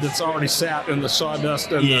in Bob that's already sat in the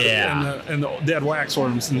sawdust and, and the dead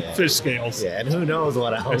waxworms and fish scales. Yeah, and who knows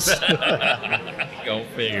what else. Go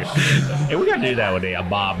figure. Hey, we got to do that one day, a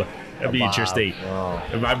Bob. That'd be Bob. interesting. Oh.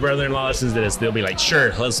 If my brother-in-law listens to this, they'll be like,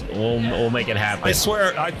 sure, we'll make it happen. I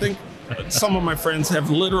swear, I think some of my friends have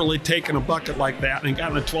literally taken a bucket like that and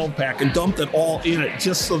gotten a 12-pack and dumped it all in it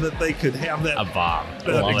just so that they could have that, a Bob.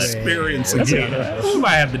 that experience That's again. We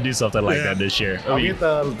might have to do something like Yeah. that this year. I'll get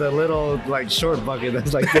the little like short bucket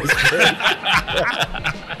that's like this big.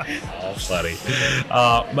 Oh, funny.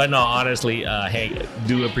 But no, honestly, Hank,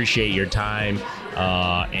 do appreciate your time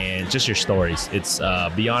and just your stories. It's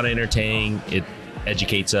beyond entertaining. It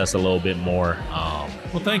educates us a little bit more.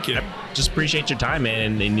 Well, thank you. Just appreciate your time,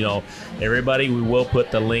 man. And you know, everybody, we will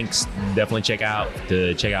put the links. Definitely check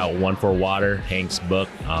out One for Water, Hank's book.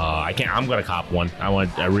 I'm gonna cop one.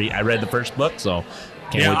 I read the first book, so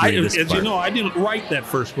can't wait to read this as part. you know, I didn't write that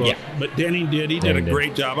first book, Yeah. but Denny did. He Denny did a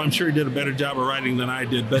great job. I'm sure he did a better job of writing than I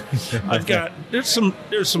did. But there's some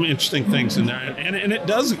interesting things in there, and it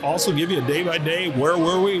does also give you a day by day. Where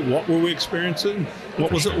were we? What were we experiencing?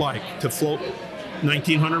 What was it like to float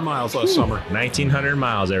 1,900 miles last summer? 1,900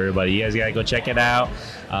 miles, everybody. You guys got to go check it out.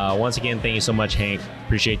 Once again, thank you so much, Hank.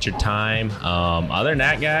 Appreciate your time. Other than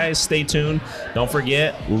that, guys, stay tuned. Don't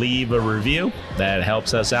forget, leave a review. That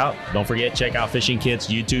helps us out. Don't forget, check out Fishing Kid's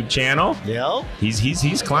YouTube channel. Yep.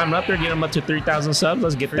 He's climbing up there, getting him up to 3,000 subs.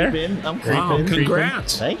 Let's get there. Creeping. I'm creeping. Wow,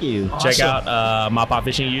 congrats. Thank you. Check Awesome. out Mapa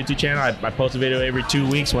Fishing YouTube channel. I post a video every 2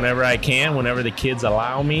 weeks whenever I can, whenever the kids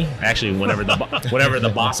allow me. Actually, whenever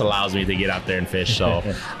the boss allows me to get out there and fish. So,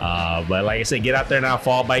 but like I said, get out there now.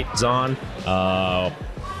 Fall bite's on.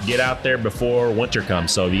 Get out there before winter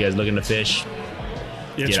comes. So if you guys looking to fish,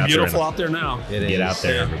 It's Get out there beautiful and- out there now. get out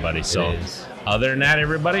there, everybody. So is. other than that,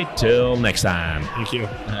 everybody, till next time. Thank you.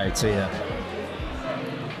 All right, see ya.